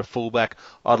Turner will go to fullback.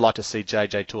 I'd like to see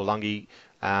JJ Tuolungi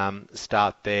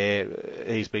start there.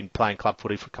 He's been playing club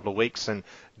footy for a couple of weeks and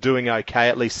doing okay,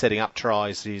 at least setting up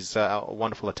tries. He's a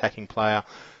wonderful attacking player.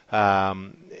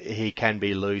 He can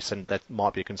be loose, and that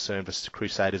might be a concern for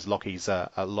Crusaders. Lockie's a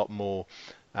lot more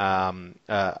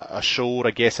assured,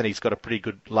 I guess, and he's got a pretty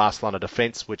good last line of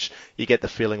defence, which you get the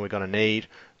feeling we're going to need.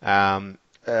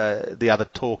 The other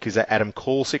talk is that Adam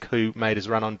Corsick, who made his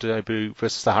run on debut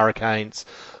versus the Hurricanes,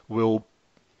 will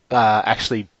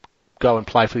actually go and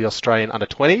play for the Australian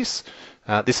under-20s.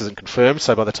 This isn't confirmed,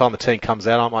 so by the time the team comes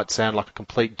out, I might sound like a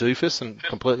complete doofus and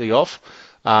completely off.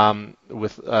 I'm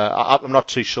not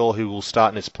too sure who will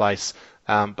start in his place,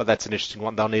 but that's an interesting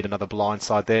one. They'll need another blind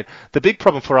side there. The big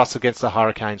problem for us against the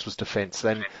Hurricanes was defence,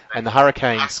 and the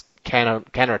Hurricanes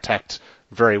counter-attacked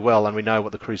very well, and we know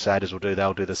what the Crusaders will do.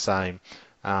 They'll do the same.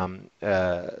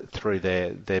 through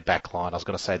their back line. I was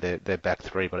going to say their back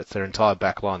three, but it's their entire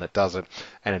back line that does it,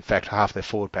 and in fact half their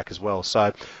forward back as well.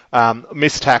 So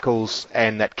missed tackles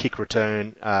and that kick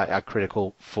return are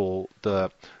critical for the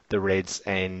Reds,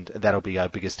 and that'll be our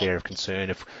biggest area of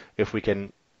concern. If we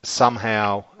can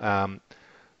somehow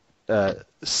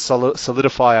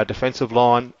solidify our defensive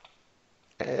line,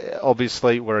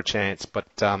 obviously we're a chance, but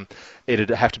it'd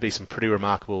have to be some pretty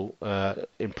remarkable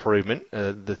improvement.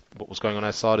 What was going on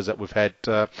our side is that we've had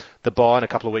the bye in a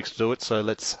couple of weeks to do it, so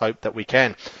let's hope that we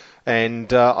can.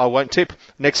 And I won't tip.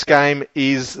 Next game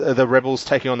is the Rebels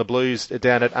taking on the Blues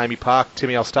down at Amy Park.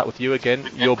 Timmy, I'll start with you again.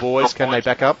 Your boys, can they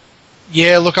back up?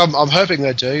 Yeah, look, I'm hoping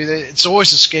they do. It's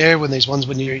always a scare when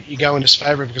you go into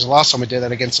favour, because the last time we did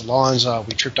that against the Lions,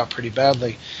 we tripped up pretty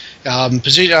badly.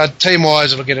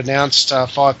 Team-wise, it'll get announced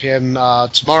 5 p.m.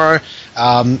 Tomorrow.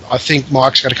 I think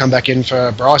Mike's got to come back in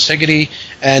for Bryce Hegarty,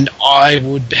 and I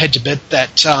would head to bet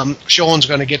that Sean's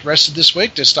going to get rested this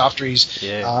week, just after his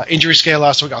injury scare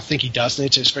last week. I think he does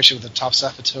need to, especially with the tough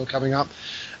Safa tour coming up.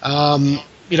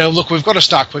 Look, we've got to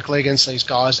start quickly against these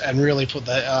guys and really put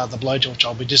the blowtorch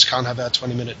on. We just can't have our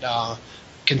 20-minute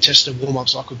contested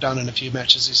warm-ups like we've done in a few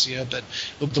matches this year. But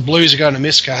look, the Blues are going to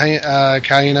miss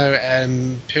Kaino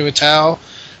and Puatau.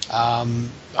 I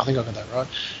think I got that right.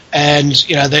 And,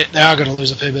 they are going to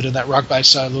lose a fair bit of that ruck base.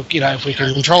 So, look, if we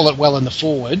can control it well in the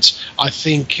forwards, I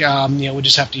think, we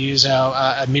just have to use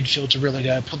our midfield to really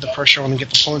put the pressure on and get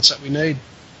the points that we need.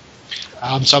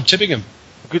 So I'm tipping him.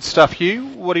 Good stuff, Hugh.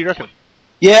 What do you reckon?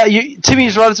 Yeah,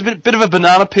 Timmy's right. It's a bit of a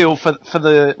banana peel for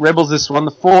the Rebels this one.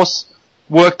 The Force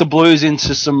worked the Blues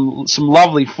into some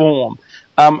lovely form.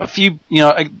 Akira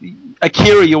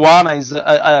Ioane is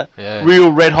a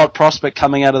real red hot prospect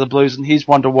coming out of the Blues, and he's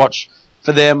one to watch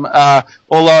for them.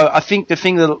 Although I think the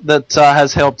thing that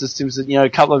has helped us is that a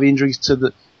couple of injuries to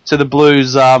the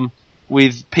Blues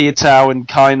with Piatau and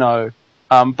Kaino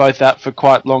both out for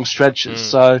quite long stretches.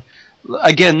 So.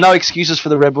 Again, no excuses for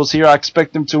the Rebels here. I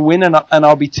expect them to win, and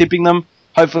I'll be tipping them.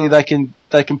 Hopefully, they can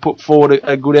put forward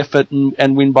a good effort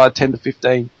and win by 10 to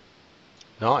 15.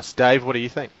 Nice, Dave. What do you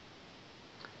think?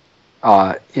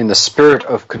 In the spirit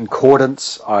of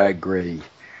concordance, I agree.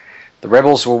 The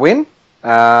Rebels will win,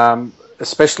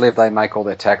 especially if they make all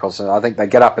their tackles. And I think they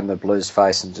get up in the Blues'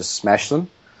 face and just smash them.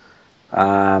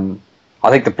 I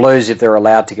think the Blues, if they're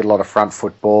allowed to get a lot of front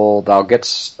football,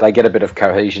 they get a bit of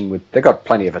cohesion. They've got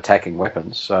plenty of attacking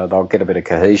weapons, so they'll get a bit of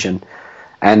cohesion,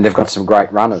 and they've got some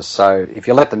great runners. So if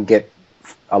you let them get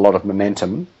a lot of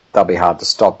momentum, they'll be hard to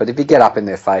stop. But if you get up in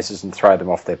their faces and throw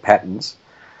them off their patterns,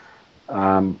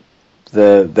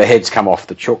 the heads come off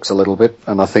the chooks a little bit,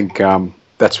 and I think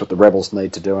that's what the Rebels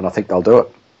need to do, and I think they'll do it.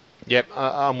 Yep,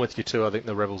 I'm with you too. I think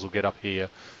the Rebels will get up here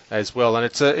as well, and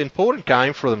it's an important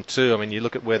game for them too. I mean, you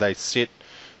look at where they sit,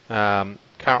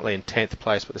 currently in 10th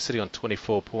place, but they're sitting on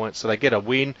 24 points, so they get a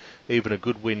win, even a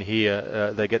good win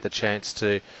here. They get the chance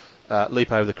to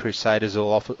leap over the Crusaders, who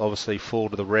will obviously fall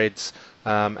to the Reds,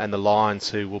 and the Lions,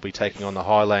 who will be taking on the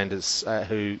Highlanders,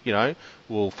 who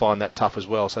will find that tough as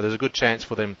well. So there's a good chance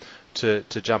for them to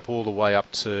jump all the way up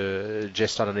to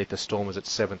just underneath the Stormers at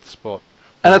 7th spot.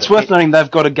 And it's worth noting they've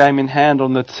got a game in hand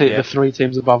on the three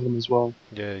teams above them as well.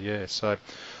 Yeah. So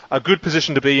a good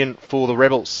position to be in for the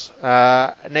Rebels.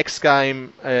 Next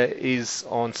game is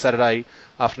on Saturday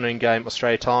afternoon game,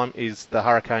 Australia time, is the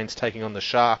Hurricanes taking on the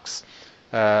Sharks,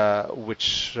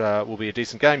 which will be a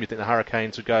decent game. You think the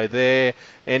Hurricanes would go there?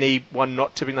 Anyone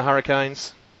not tipping the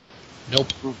Hurricanes? Nope.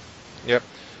 Yep.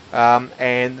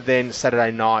 And then Saturday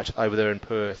night over there in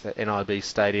Perth at NIB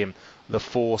Stadium, the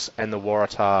Force and the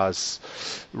Waratahs.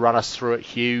 Run us through it,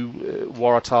 Hugh.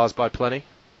 Waratahs by plenty?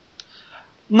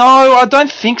 No, I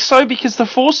don't think so, because the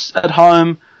Force at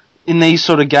home in these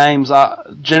sort of games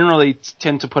generally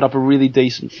tend to put up a really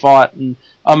decent fight, and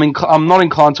I'm not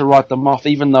inclined to write them off,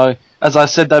 even though, as I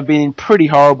said, they've been in pretty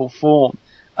horrible form.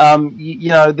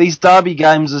 These derby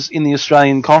games in the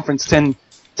Australian Conference tend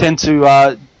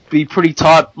to be pretty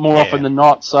tight more often than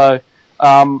not, so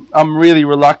I'm really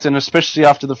reluctant, especially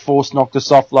after the Force knocked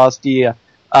us off last year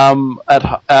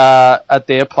at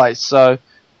their place. So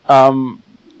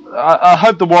I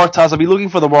hope the Waratahs. I'll be looking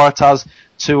for the Waratahs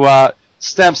to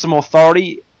stamp some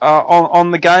authority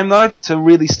on the game, though, to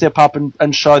really step up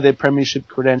and show their premiership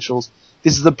credentials.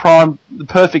 This is the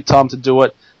perfect time to do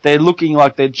it. They're looking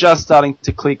like they're just starting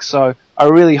to click, so I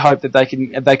really hope that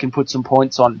they can put some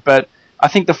points on. But I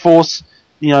think the Force,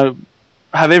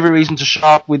 have every reason to show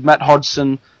up with Matt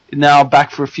Hodgson now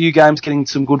back for a few games, getting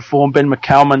some good form. Ben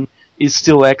McCalman is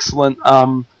still excellent.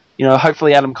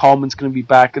 Hopefully Adam Coleman's going to be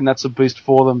back, and that's a boost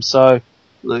for them. So,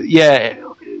 yeah,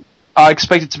 I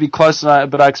expect it to be close tonight,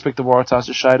 but I expect the Waratahs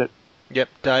to shade it. Yep,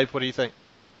 Dave, what do you think?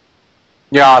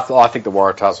 Yeah, I think the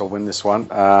Waratahs will win this one.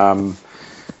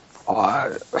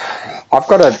 I've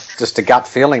got just a gut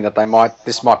feeling that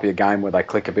this might be a game where they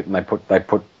click a bit and they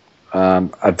put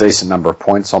a decent number of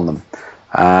points on them.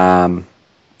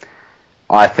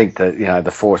 I think that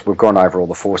the Force. We've gone over all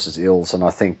the Force's ills, and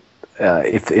I think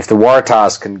if the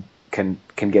Waratahs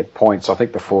can get points, I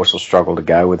think the Force will struggle to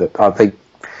go with it. I think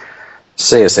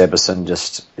C.S. Eberson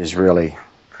just is really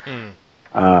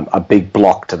a big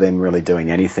block to them really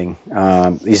doing anything.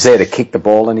 He's there to kick the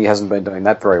ball, and he hasn't been doing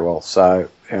that very well. So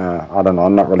I don't know.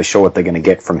 I'm not really sure what they're going to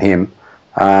get from him.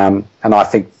 And I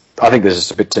think there's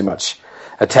just a bit too much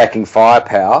attacking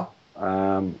firepower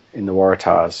in the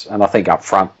Waratahs, and I think up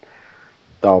front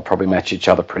they'll probably match each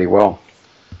other pretty well.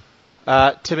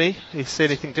 Timmy, you see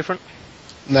anything different?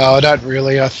 No, I don't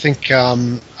really. I think,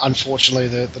 unfortunately,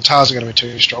 the Tars are going to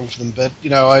be too strong for them. But,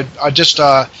 I just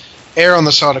err on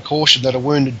the side of caution that a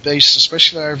wounded beast,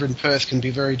 especially over in Perth, can be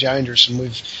very dangerous. And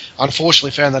we've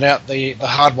unfortunately found that out the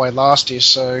hard way last year.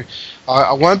 So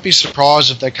I won't be surprised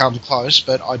if they come close,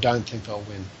 but I don't think they'll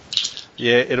win.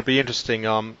 Yeah, it'll be interesting.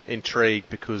 I'm intrigued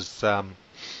because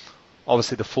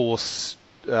obviously the Force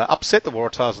upset the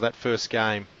Waratahs in that first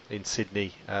game in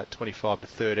Sydney,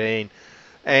 25-13.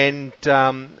 And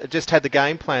just had the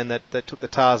game plan that took the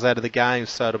Tars out of the game,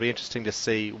 so it'll be interesting to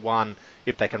see, one,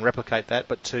 if they can replicate that,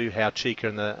 but two, how Chica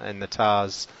and the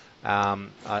Tars,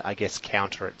 I guess,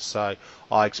 counter it. So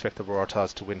I expect the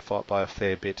Waratahs to win by a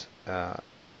fair bit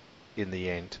in the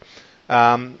end.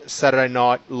 Saturday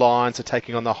night, Lions are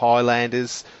taking on the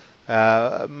Highlanders.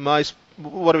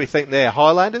 What do we think there?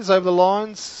 Highlanders over the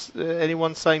Lions?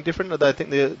 Anyone saying different? Or do they think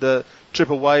the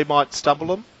triple way might stumble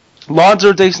them? Lions are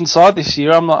a decent side this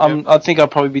year. I think I'll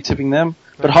probably be tipping them.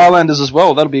 But Highlanders as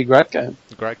well. That'll be a great game.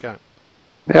 Great game.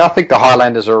 Yeah, I think the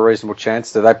Highlanders are a reasonable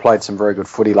chance. They played some very good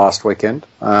footy last weekend.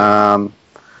 It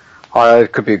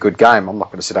could be a good game. I'm not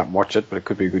going to sit up and watch it, but it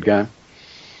could be a good game.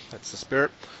 That's the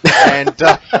spirit. And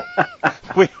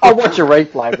I'll watch a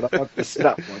replay, but I'm not going to sit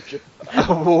up and watch it.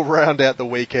 We'll round out the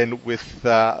weekend with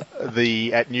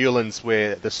at Newlands,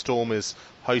 where the Stormers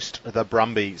host the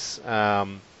Brumbies.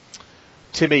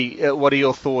 Timmy, what are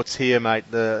your thoughts here, mate?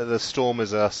 The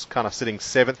Stormers are kind of sitting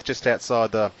 7th, just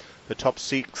outside the top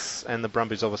 6, and the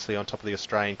Brumbies obviously on top of the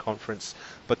Australian Conference,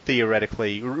 but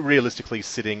realistically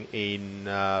sitting in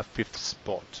 5th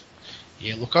spot.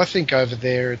 Yeah, look, I think over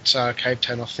there at Cape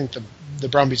Town, I think the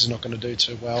Brumbies are not going to do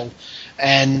too well.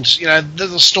 And,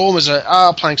 the Stormers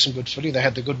are playing some good footy. They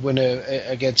had the good win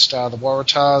against the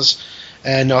Waratahs.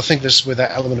 And I think this is with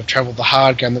that element of travel, the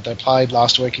hard game that they played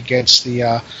last week against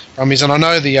the Brumbies. And I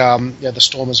know the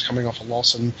Stormers are coming off a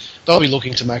loss, and they'll be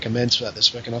looking to make amends for that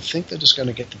this week. And I think they're just going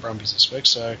to get the Brumbies this week,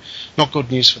 so not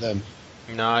good news for them.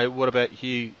 No, what about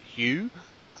Hugh?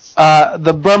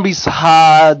 The Brumbies'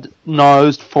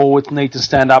 hard-nosed forwards need to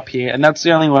stand up here, and that's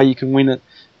the only way you can win it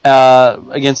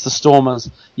against the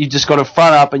Stormers. You've just got to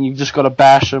front up, and you've just got to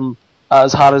bash them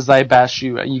as hard as they bash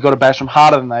you, and you've got to bash them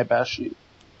harder than they bash you.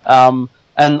 And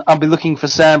I'll be looking for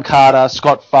Sam Carter,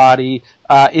 Scott Fardy,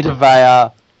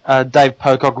 Itavea, Dave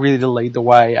Pocock really to lead the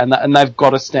way, and they've got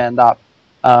to stand up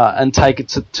and take it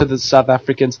to the South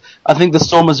Africans. I think the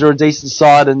Stormers are a decent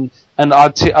side, and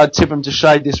I'd tip them to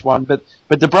shade this one. But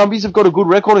the Brumbies have got a good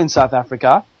record in South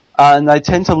Africa, and they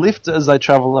tend to lift as they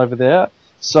travel over there.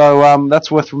 So that's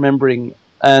worth remembering.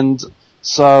 And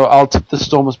so I'll tip the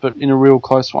Stormers, but in a real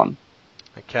close one.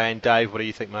 Okay, and Dave, what do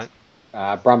you think, mate?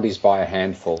 Brumbies by a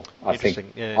handful. I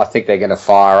think they're going to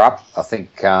fire up. I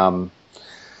think I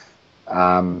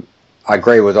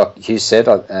agree with what Hugh said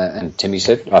and Timmy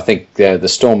said. I think the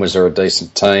Stormers are a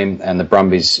decent team, and the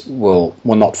Brumbies will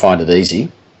not find it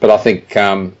easy. But I think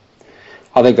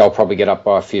they'll probably get up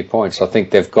by a few points. I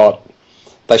think they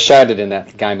showed it in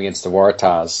that game against the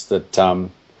Waratahs that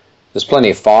there's plenty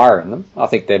of fire in them. I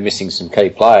think they're missing some key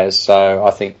players, so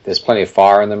I think there's plenty of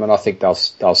fire in them, and I think they'll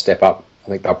step up. I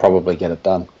think they'll probably get it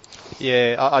done.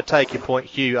 Yeah, I take your point,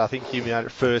 Hugh. I think Hugh made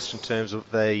it first in terms of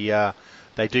they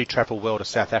do travel well to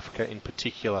South Africa in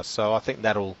particular, so I think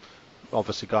that'll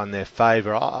obviously go in their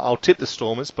favour. I'll tip the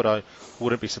Stormers, but I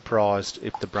wouldn't be surprised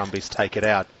if the Brumbies take it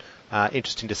out.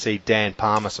 Interesting to see Dan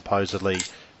Palmer supposedly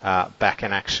back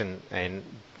in action and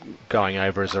going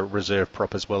over as a reserve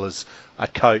prop as well as a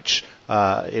coach.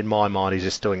 In my mind, he's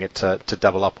just doing it to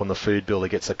double up on the food bill. He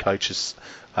gets a coach's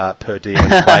per diem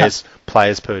and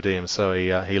players per diem. So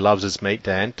he loves his meat,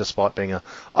 Dan, despite being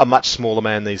a much smaller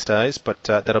man these days. But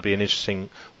that'll be an interesting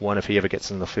one if he ever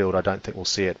gets in the field. I don't think we'll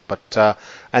see it. But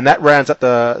and that wraps up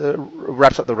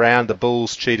the round. The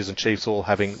Bulls, Cheetahs, and Chiefs all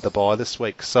having the bye this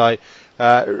week. So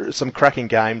some cracking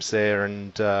games there,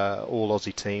 and all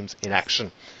Aussie teams in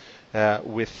action.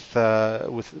 with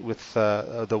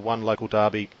the one local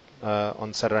derby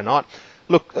on Saturday night.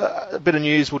 Look, a bit of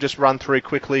news we'll just run through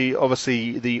quickly.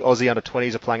 Obviously, the Aussie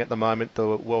under-20s are playing at the moment. The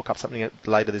World Cup's happening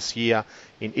later this year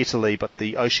in Italy, but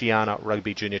the Oceania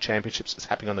Rugby Junior Championships is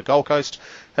happening on the Gold Coast.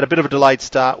 Had a bit of a delayed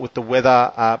start with the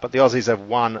weather, but the Aussies have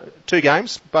won 2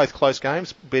 games, both close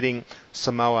games, beating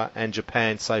Samoa and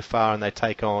Japan so far, and they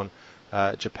take on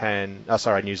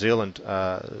New Zealand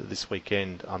this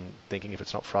weekend. I'm thinking if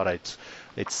it's not Friday,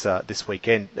 it's this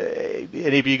weekend.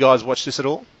 Any of you guys watch this at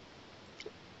all?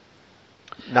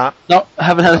 Nah. No,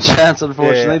 haven't had a chance,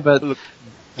 unfortunately, but Look,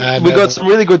 we've got some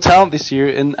really good talent this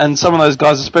year, and some of those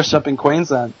guys, especially up in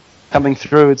Queensland, coming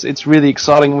through. It's really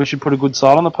exciting, and we should put a good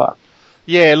side on the park.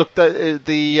 yeah, look, there's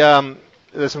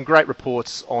some great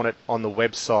reports on it on the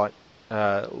website,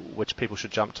 which people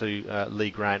should jump to. Lee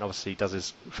Grant obviously does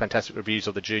his fantastic reviews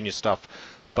of the junior stuff,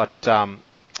 but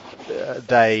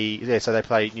they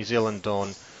play New Zealand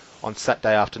on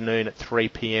Saturday afternoon at 3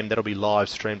 p.m. That'll be live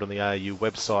streamed on the ARU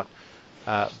website.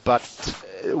 But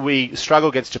we struggle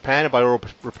against Japan, and by all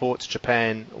reports,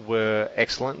 Japan were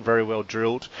excellent, very well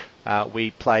drilled.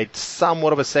 We played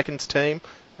somewhat of a seconds team,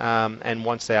 and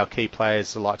once our key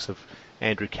players, the likes of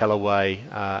Andrew Kellaway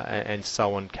and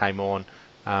so on, came on,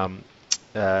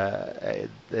 they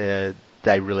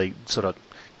really sort of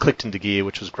clicked into gear,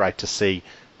 which was great to see.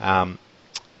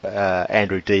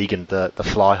 Andrew Deegan, the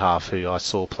fly half who I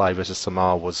saw play versus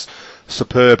Samoa, was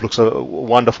superb. Looks a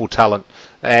wonderful talent.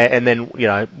 And then,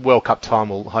 World Cup time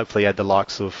will hopefully add the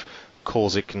likes of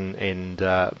Korzik and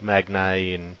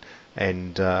Magnay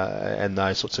and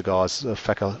those sorts of guys,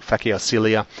 Fakir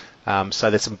Cilia. So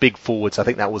there's some big forwards. I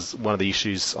think that was one of the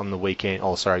issues on the weekend.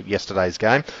 Yesterday's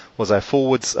game was our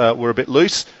forwards were a bit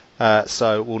loose.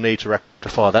 So we'll need to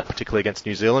rectify that, particularly against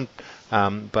New Zealand.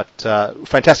 But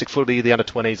fantastic footy, the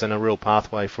under-20s, and a real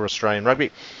pathway for Australian rugby.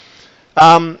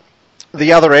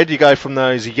 The other end, you go from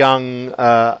those young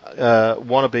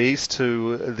wannabes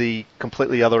to the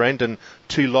completely other end, and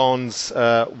Toulon's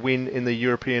win in the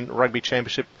European Rugby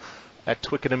Championship at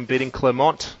Twickenham beating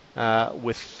Clermont,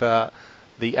 with the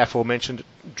aforementioned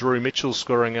Drew Mitchell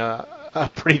scoring a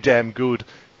pretty damn good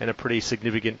and a pretty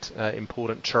significant,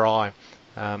 important try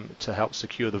to help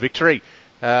secure the victory.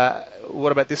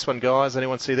 What about this one, guys?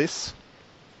 Anyone see this?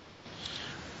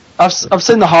 I've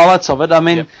seen the highlights of it. I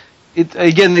mean, Yep.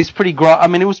 It's pretty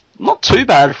it was not too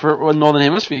bad for a Northern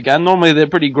Hemisphere game. Normally they're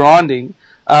pretty grinding.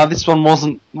 This one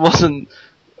wasn't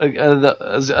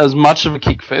as much of a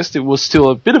kick fest. It was still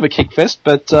a bit of a kick fest,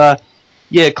 but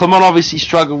Clermont obviously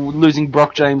struggled with losing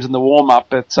Brock James in the warm up.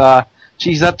 But that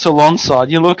Toulon side,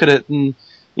 you look at it and.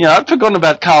 I'd forgotten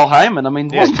about Carl Heyman. I mean,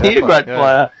 wasn't he a great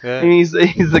player? Yeah. He's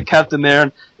the captain there,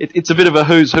 and it's a bit of a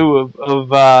who's who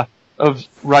of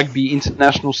rugby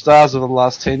international stars over the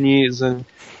last 10 years, and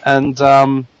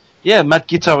Matt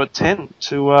Giteau at 10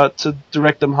 to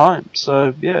direct them home.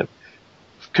 So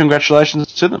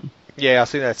congratulations to them. Yeah, I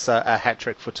think that's a hat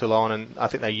trick for Toulon, and I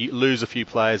think they lose a few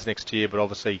players next year, but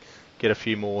obviously get a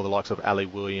few more, the likes of Ali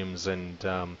Williams and.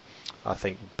 I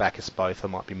think Bacchus Botha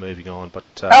might be moving on, but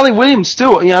Ali Williams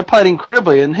still, played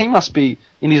incredibly, and he must be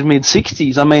in his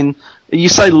mid-60s. I mean, you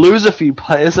say lose a few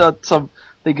players. I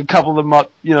think a couple of them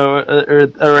might,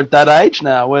 are at that age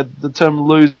now where the term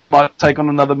lose might take on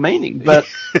another meaning. But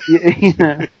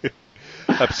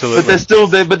absolutely.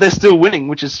 But they're still winning,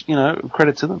 which is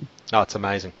credit to them. Oh, it's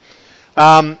amazing.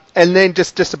 And then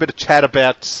just a bit of chat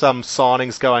about some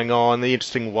signings going on. The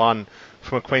interesting one.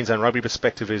 From a Queensland rugby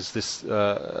perspective, is this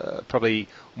probably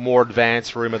more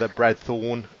advanced rumour that Brad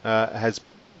Thorne has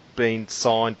been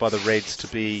signed by the Reds to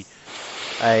be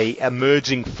a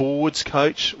emerging forwards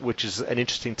coach, which is an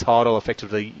interesting title.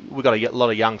 Effectively, we've got a lot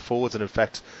of young forwards, and in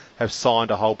fact have signed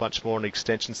a whole bunch more on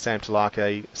extension. Sam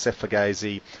Talake, Seth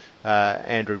Fugazi,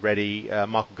 Andrew Reddy,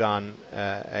 Michael Gunn,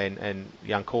 and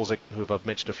young Korzik, who I've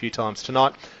mentioned a few times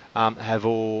tonight, have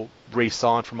all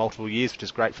re-signed for multiple years, which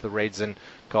is great for the Reds. And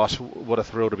gosh, what a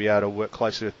thrill to be able to work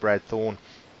closely with Brad Thorne,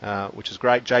 which is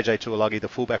great. JJ Tuolagi, the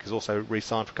fullback, is also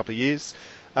re-signed for a couple of years.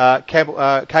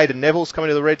 Caden Neville's coming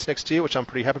to the Reds next year, which I'm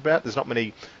pretty happy about. There's not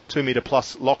many 2 metre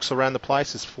plus locks around the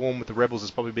place. His form with the Rebels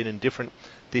has probably been indifferent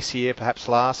this year, perhaps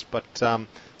last, but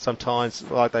sometimes,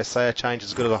 like they say, a change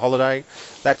is as good as a holiday.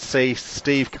 That sees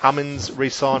Steve Cummins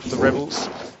re-signed for the Rebels.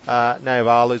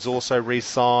 Naivalu's also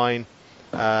re-signed.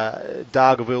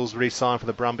 Dargaville's re-signed for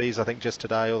the Brumbies, I think just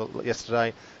today or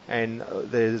yesterday, and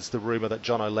there's the rumour that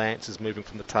John O'Lance is moving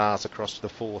from the Tars across to the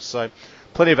Force. So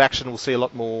plenty of action. We'll see a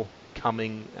lot more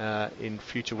coming in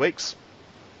future weeks.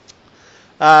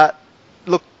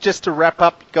 Look, just to wrap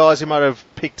up, guys, you might have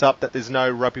picked up that there's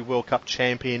no Rugby World Cup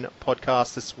Champion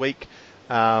podcast this week.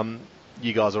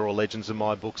 You guys are all legends in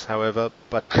my books, however,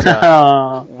 but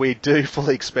we do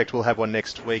fully expect we'll have one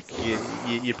next week.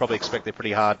 You probably expect they're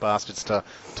pretty hard bastards to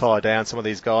tie down some of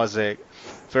these guys. They're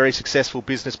very successful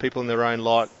business people in their own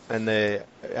right, and they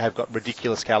have got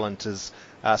ridiculous calendars.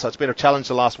 So it's been a challenge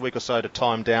the last week or so to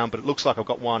tie them down, but it looks like I've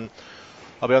got one.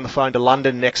 I'll be on the phone to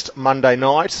London next Monday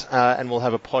night, and we'll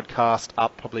have a podcast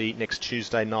up probably next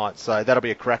Tuesday night. So that'll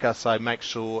be a cracker, so make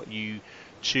sure you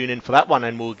tune in for that one,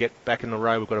 and we'll get back in the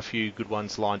row. We've got a few good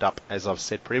ones lined up, as I've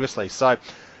said previously. So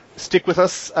stick with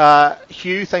us.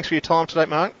 Hugh, thanks for your time today,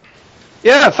 mate.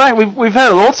 Yeah, we've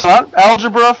had it all tonight.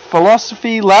 Algebra,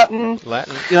 philosophy, Latin.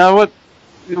 You know what?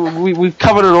 We've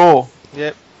covered it all.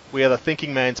 Yep. We are the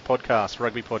Thinking Man's podcast,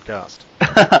 rugby podcast.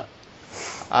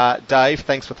 Dave,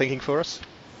 thanks for thinking for us.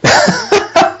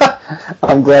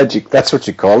 I'm glad that's what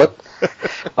you call it.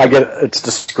 It's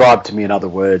described to me in other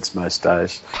words most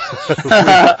days.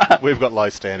 We've got low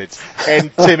standards.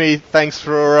 And Timmy, thanks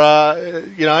for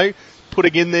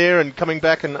putting in there and coming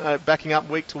back and backing up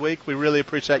week to week. We really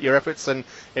appreciate your efforts, and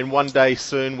in one day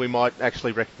soon we might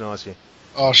actually recognise you.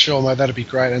 Oh, sure, mate, that'd be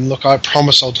great. And look, I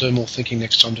promise I'll do more thinking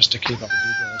next time just to keep up with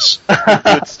you guys.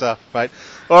 Good stuff, mate.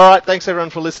 All right, thanks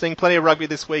everyone for listening. Plenty of rugby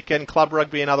this weekend, club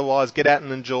rugby and otherwise. Get out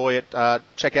and enjoy it.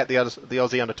 Check out the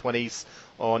Aussie Under-20s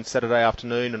on Saturday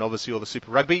afternoon, and obviously all the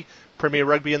Super Rugby, Premier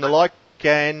Rugby and the like.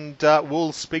 And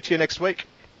we'll speak to you next week.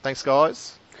 Thanks,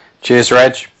 guys. Cheers,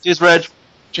 Reg. Cheers, Reg.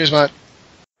 Cheers, mate.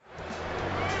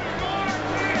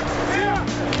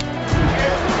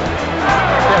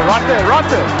 Right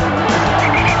there.